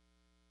lives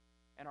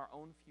and our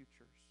own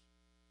futures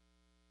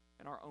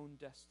and our own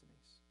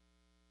destinies.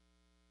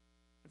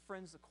 And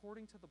friends,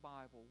 according to the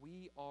Bible,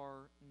 we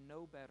are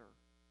no better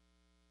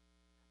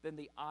than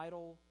the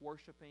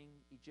idol-worshiping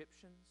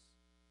Egyptians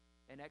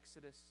in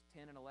Exodus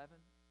 10 and 11.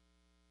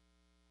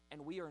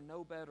 And we are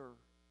no better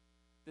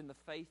than the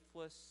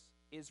faithless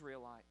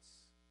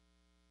Israelites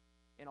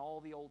in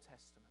all the Old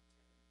Testament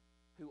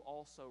who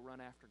also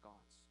run after gods.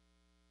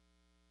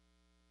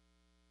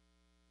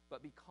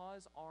 But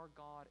because our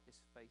God is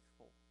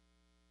faithful,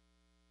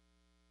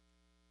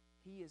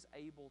 He is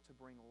able to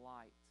bring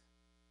light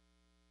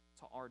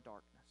to our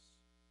darkness.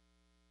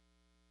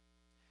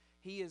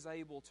 He is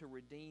able to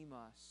redeem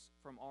us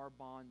from our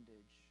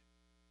bondage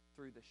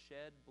through the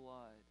shed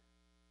blood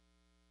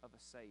of a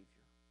Savior.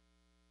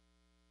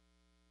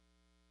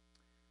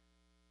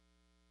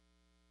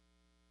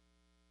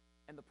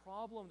 And the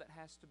problem that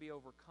has to be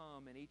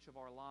overcome in each of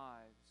our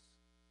lives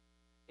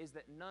is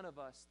that none of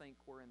us think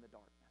we're in the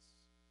darkness.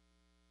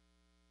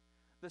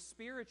 The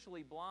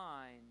spiritually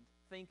blind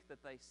think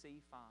that they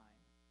see fine.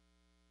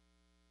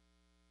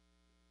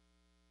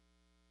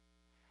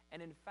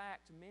 And in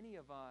fact, many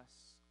of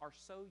us are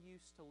so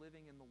used to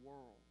living in the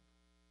world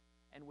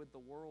and with the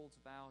world's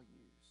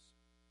values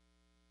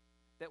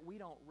that we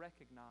don't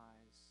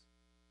recognize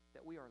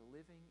that we are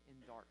living in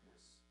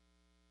darkness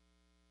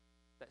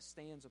that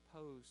stands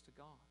opposed to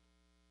God.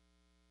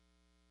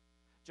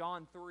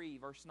 John 3,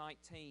 verse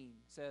 19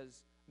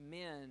 says,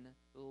 "Men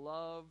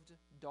loved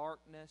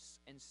darkness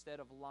instead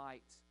of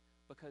light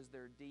because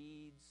their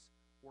deeds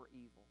were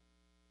evil."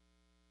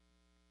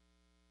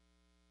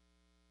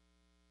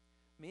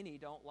 Many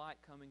don't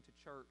like coming to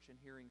church and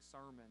hearing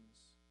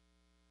sermons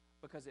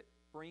because it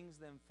brings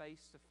them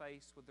face to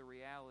face with the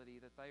reality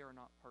that they are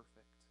not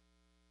perfect.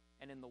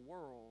 And in the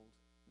world,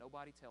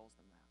 nobody tells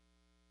them that.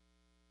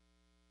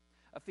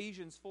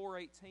 Ephesians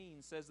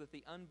 4:18 says that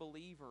the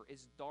unbeliever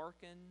is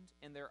darkened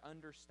in their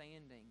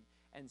understanding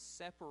and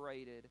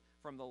separated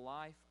from the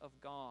life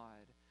of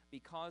God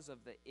because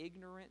of the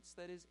ignorance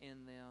that is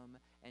in them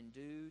and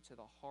due to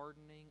the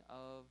hardening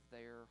of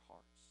their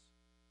hearts.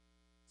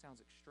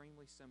 Sounds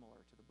extremely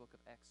similar to the book of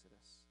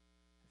Exodus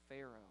and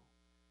Pharaoh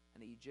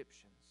and the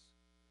Egyptians.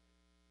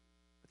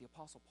 But the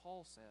Apostle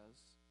Paul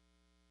says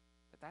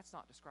that that's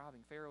not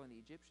describing Pharaoh and the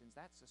Egyptians,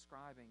 that's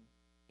describing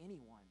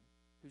anyone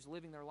who's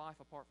living their life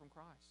apart from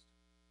Christ.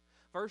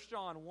 1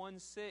 John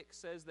 1:6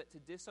 says that to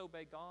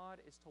disobey God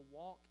is to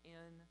walk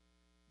in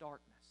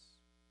darkness.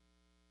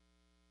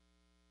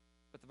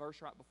 But the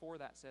verse right before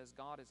that says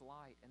God is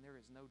light and there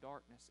is no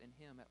darkness in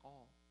Him at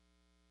all.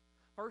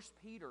 1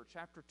 Peter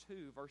chapter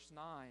 2, verse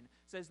 9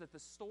 says that the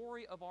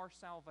story of our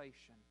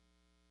salvation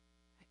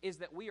is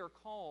that we are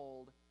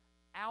called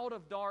out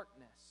of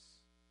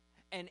darkness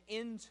and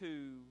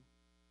into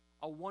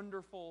a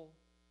wonderful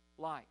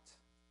light.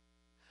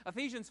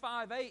 Ephesians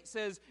 5:8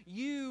 says,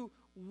 "You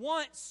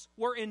once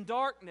were in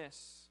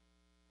darkness,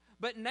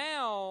 but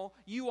now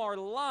you are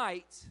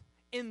light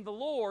in the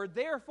Lord.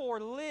 Therefore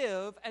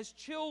live as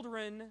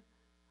children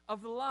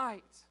of the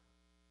light."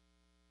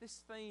 This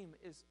theme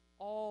is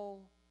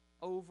all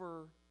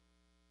over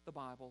the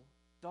Bible.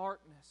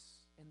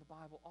 Darkness in the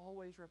Bible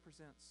always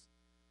represents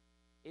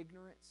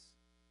ignorance,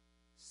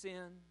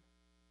 sin,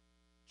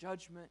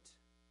 judgment,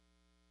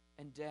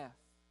 and death.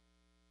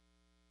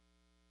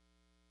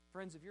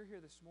 Friends, if you're here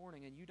this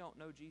morning and you don't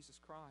know Jesus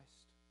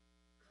Christ,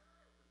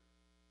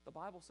 the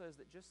Bible says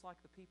that just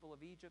like the people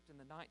of Egypt in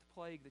the ninth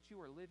plague, that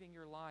you are living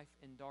your life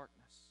in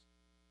darkness.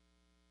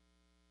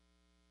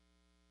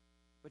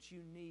 But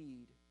you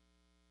need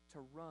to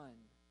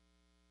run,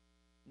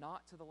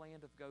 not to the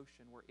land of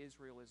Goshen where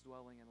Israel is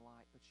dwelling in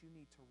light, but you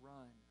need to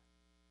run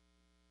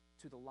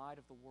to the light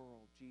of the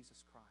world,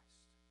 Jesus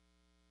Christ,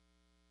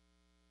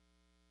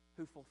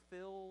 who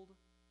fulfilled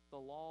the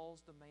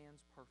law's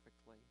demands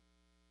perfectly,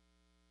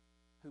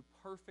 who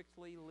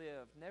perfectly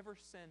lived, never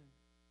sinned,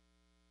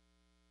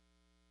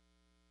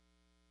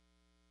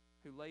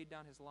 who laid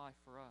down His life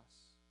for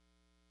us,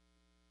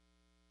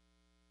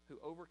 who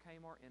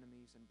overcame our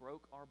enemies and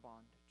broke our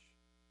bondage.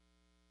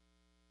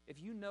 If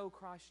you know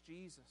Christ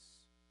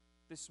Jesus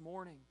this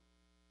morning,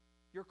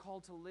 you're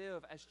called to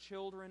live as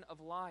children of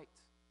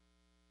light,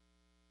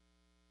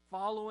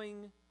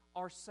 following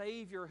our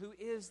Savior who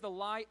is the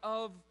light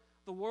of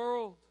the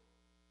world.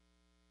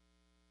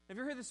 If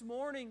you're here this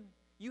morning,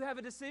 you have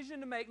a decision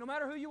to make, no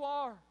matter who you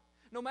are,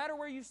 no matter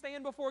where you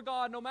stand before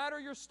God, no matter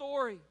your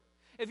story.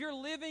 If you're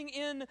living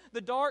in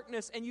the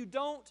darkness and you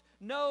don't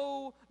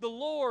know the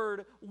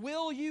Lord,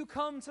 will you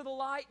come to the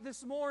light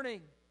this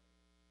morning?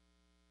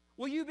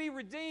 Will you be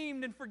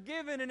redeemed and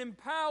forgiven and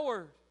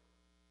empowered?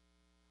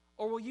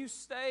 Or will you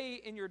stay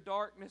in your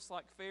darkness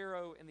like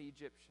Pharaoh and the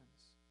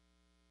Egyptians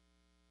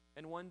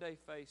and one day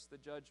face the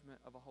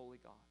judgment of a holy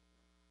God?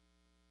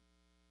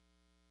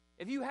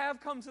 If you have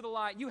come to the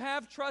light, you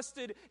have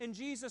trusted in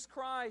Jesus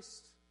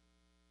Christ,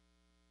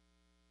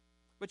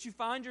 but you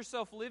find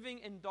yourself living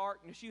in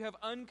darkness, you have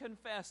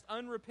unconfessed,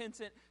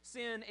 unrepentant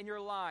sin in your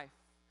life,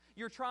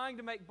 You're trying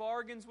to make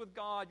bargains with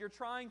God. You're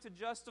trying to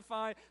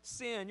justify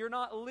sin. You're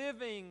not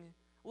living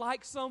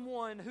like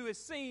someone who has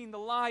seen the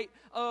light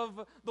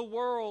of the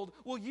world.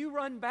 Will you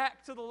run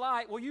back to the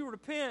light? Will you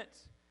repent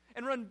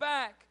and run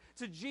back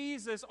to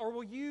Jesus? Or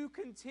will you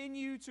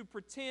continue to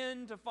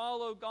pretend to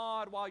follow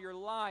God while your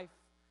life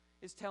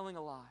is telling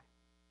a lie?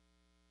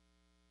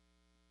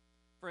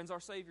 Friends, our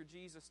Savior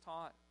Jesus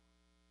taught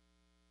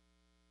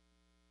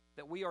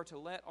that we are to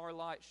let our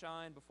light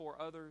shine before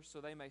others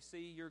so they may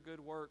see your good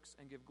works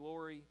and give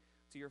glory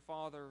to your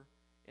Father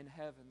in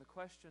heaven. The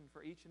question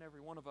for each and every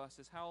one of us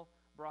is, how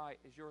bright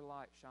is your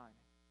light shining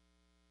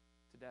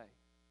today?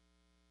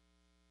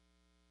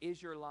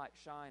 Is your light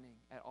shining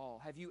at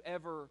all? Have you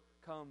ever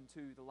come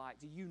to the light?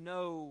 Do you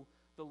know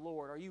the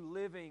Lord? Are you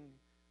living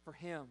for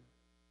Him?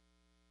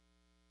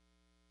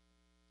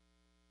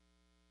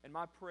 And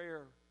my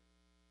prayer,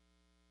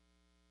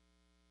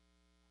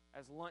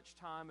 as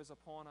lunchtime is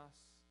upon us,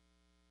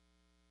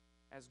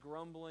 as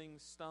grumbling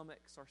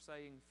stomachs are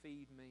saying,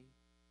 "Feed me,"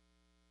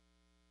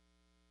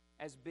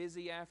 as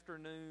busy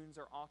afternoons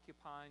are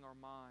occupying our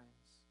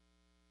minds,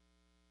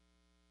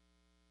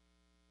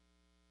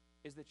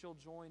 is that you'll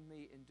join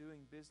me in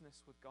doing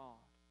business with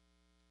God.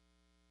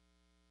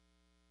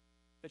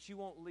 That you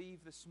won't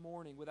leave this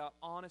morning without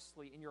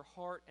honestly in your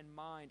heart and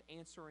mind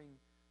answering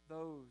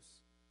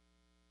those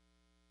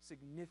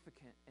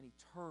significant and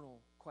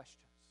eternal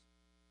questions.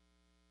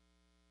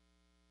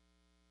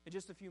 In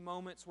just a few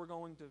moments, we're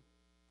going to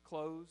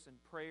close in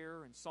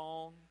prayer and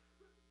song.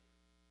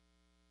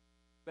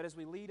 But as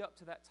we lead up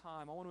to that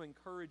time, I want to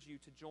encourage you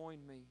to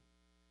join me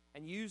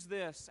and use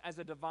this as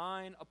a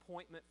divine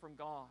appointment from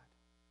God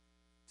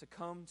to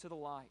come to the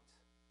light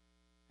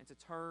and to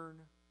turn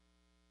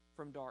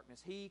from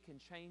darkness. He can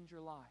change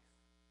your life,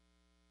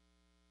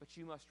 but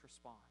you must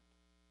respond.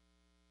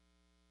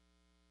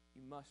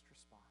 You must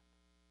respond.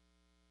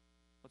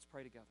 Let's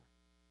pray together.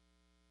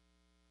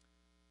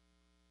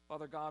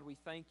 Father God, we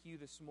thank you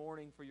this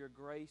morning for your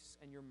grace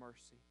and your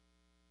mercy.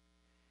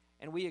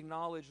 And we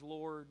acknowledge,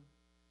 Lord,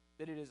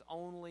 that it is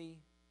only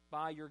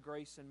by your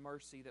grace and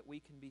mercy that we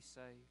can be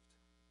saved.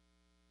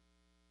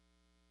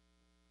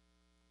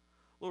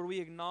 Lord, we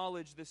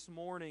acknowledge this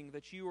morning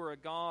that you are a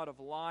God of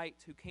light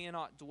who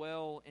cannot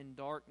dwell in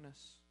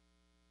darkness.